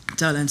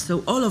talent.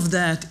 So all of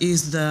that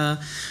is the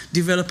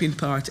developing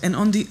part. And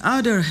on the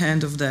other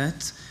hand of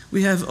that,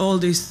 we have all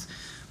this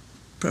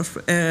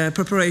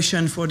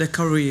preparation for the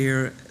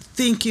career,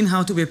 thinking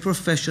how to be a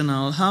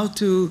professional, how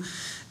to,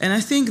 and I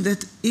think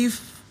that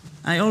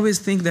I always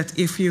think that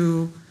if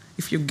you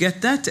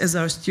get that as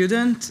our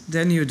student,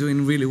 then you're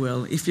doing really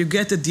well. If you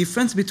get the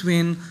difference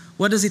between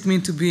what does it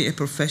mean to be a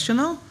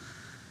professional,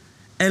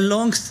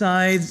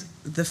 alongside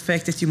the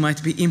fact that you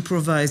might be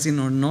improvising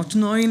or not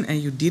knowing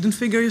and you didn't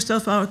figure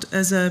yourself out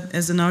as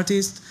an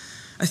artist,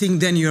 I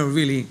think then you're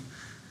really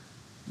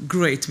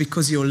great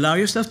because you allow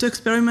yourself to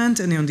experiment,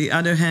 and on the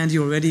other hand,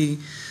 you already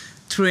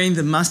train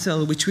the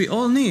muscle, which we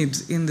all need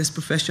in this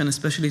profession,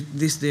 especially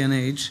this day and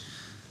age,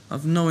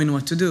 of knowing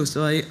what to do.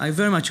 So I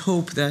very much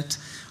hope that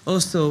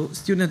also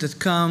students that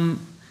come,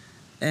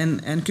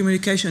 and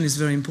communication is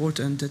very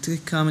important, that they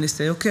come and they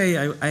say,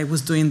 okay, I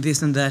was doing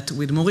this and that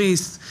with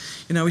Maurice,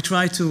 you know, we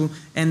try to,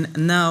 and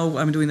now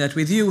I'm doing that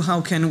with you, how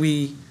can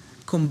we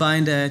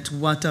combine that,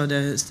 what are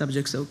the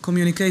subjects? So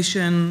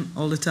communication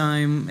all the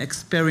time,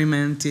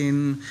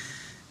 experimenting,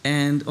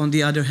 and on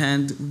the other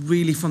hand,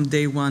 really from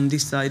day one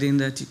deciding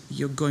that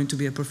you're going to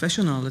be a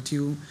professional, that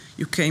you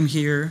came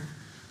here,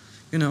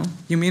 you know,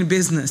 you mean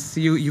business,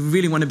 you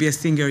really want to be a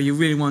singer, you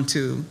really want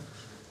to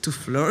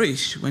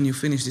flourish when you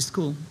finish the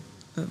school.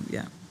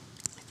 Yeah.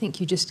 I think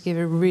you just gave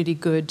a really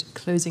good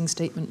closing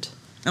statement.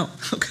 Oh,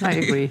 okay. I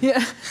agree.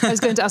 Yeah, I was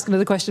going to ask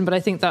another question, but I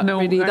think that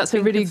that's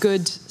a really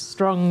good,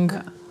 strong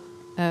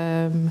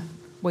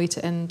way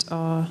to end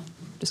our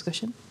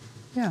discussion.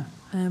 Yeah.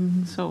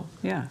 So,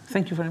 yeah,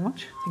 thank you very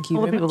much. Thank you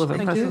all the very people much. that are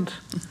Thank present.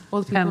 you. All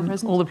the people and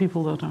present. all the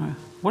people that are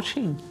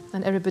watching.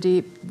 And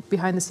everybody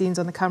behind the scenes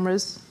on the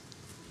cameras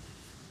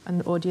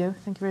and the audio.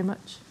 Thank you very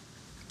much.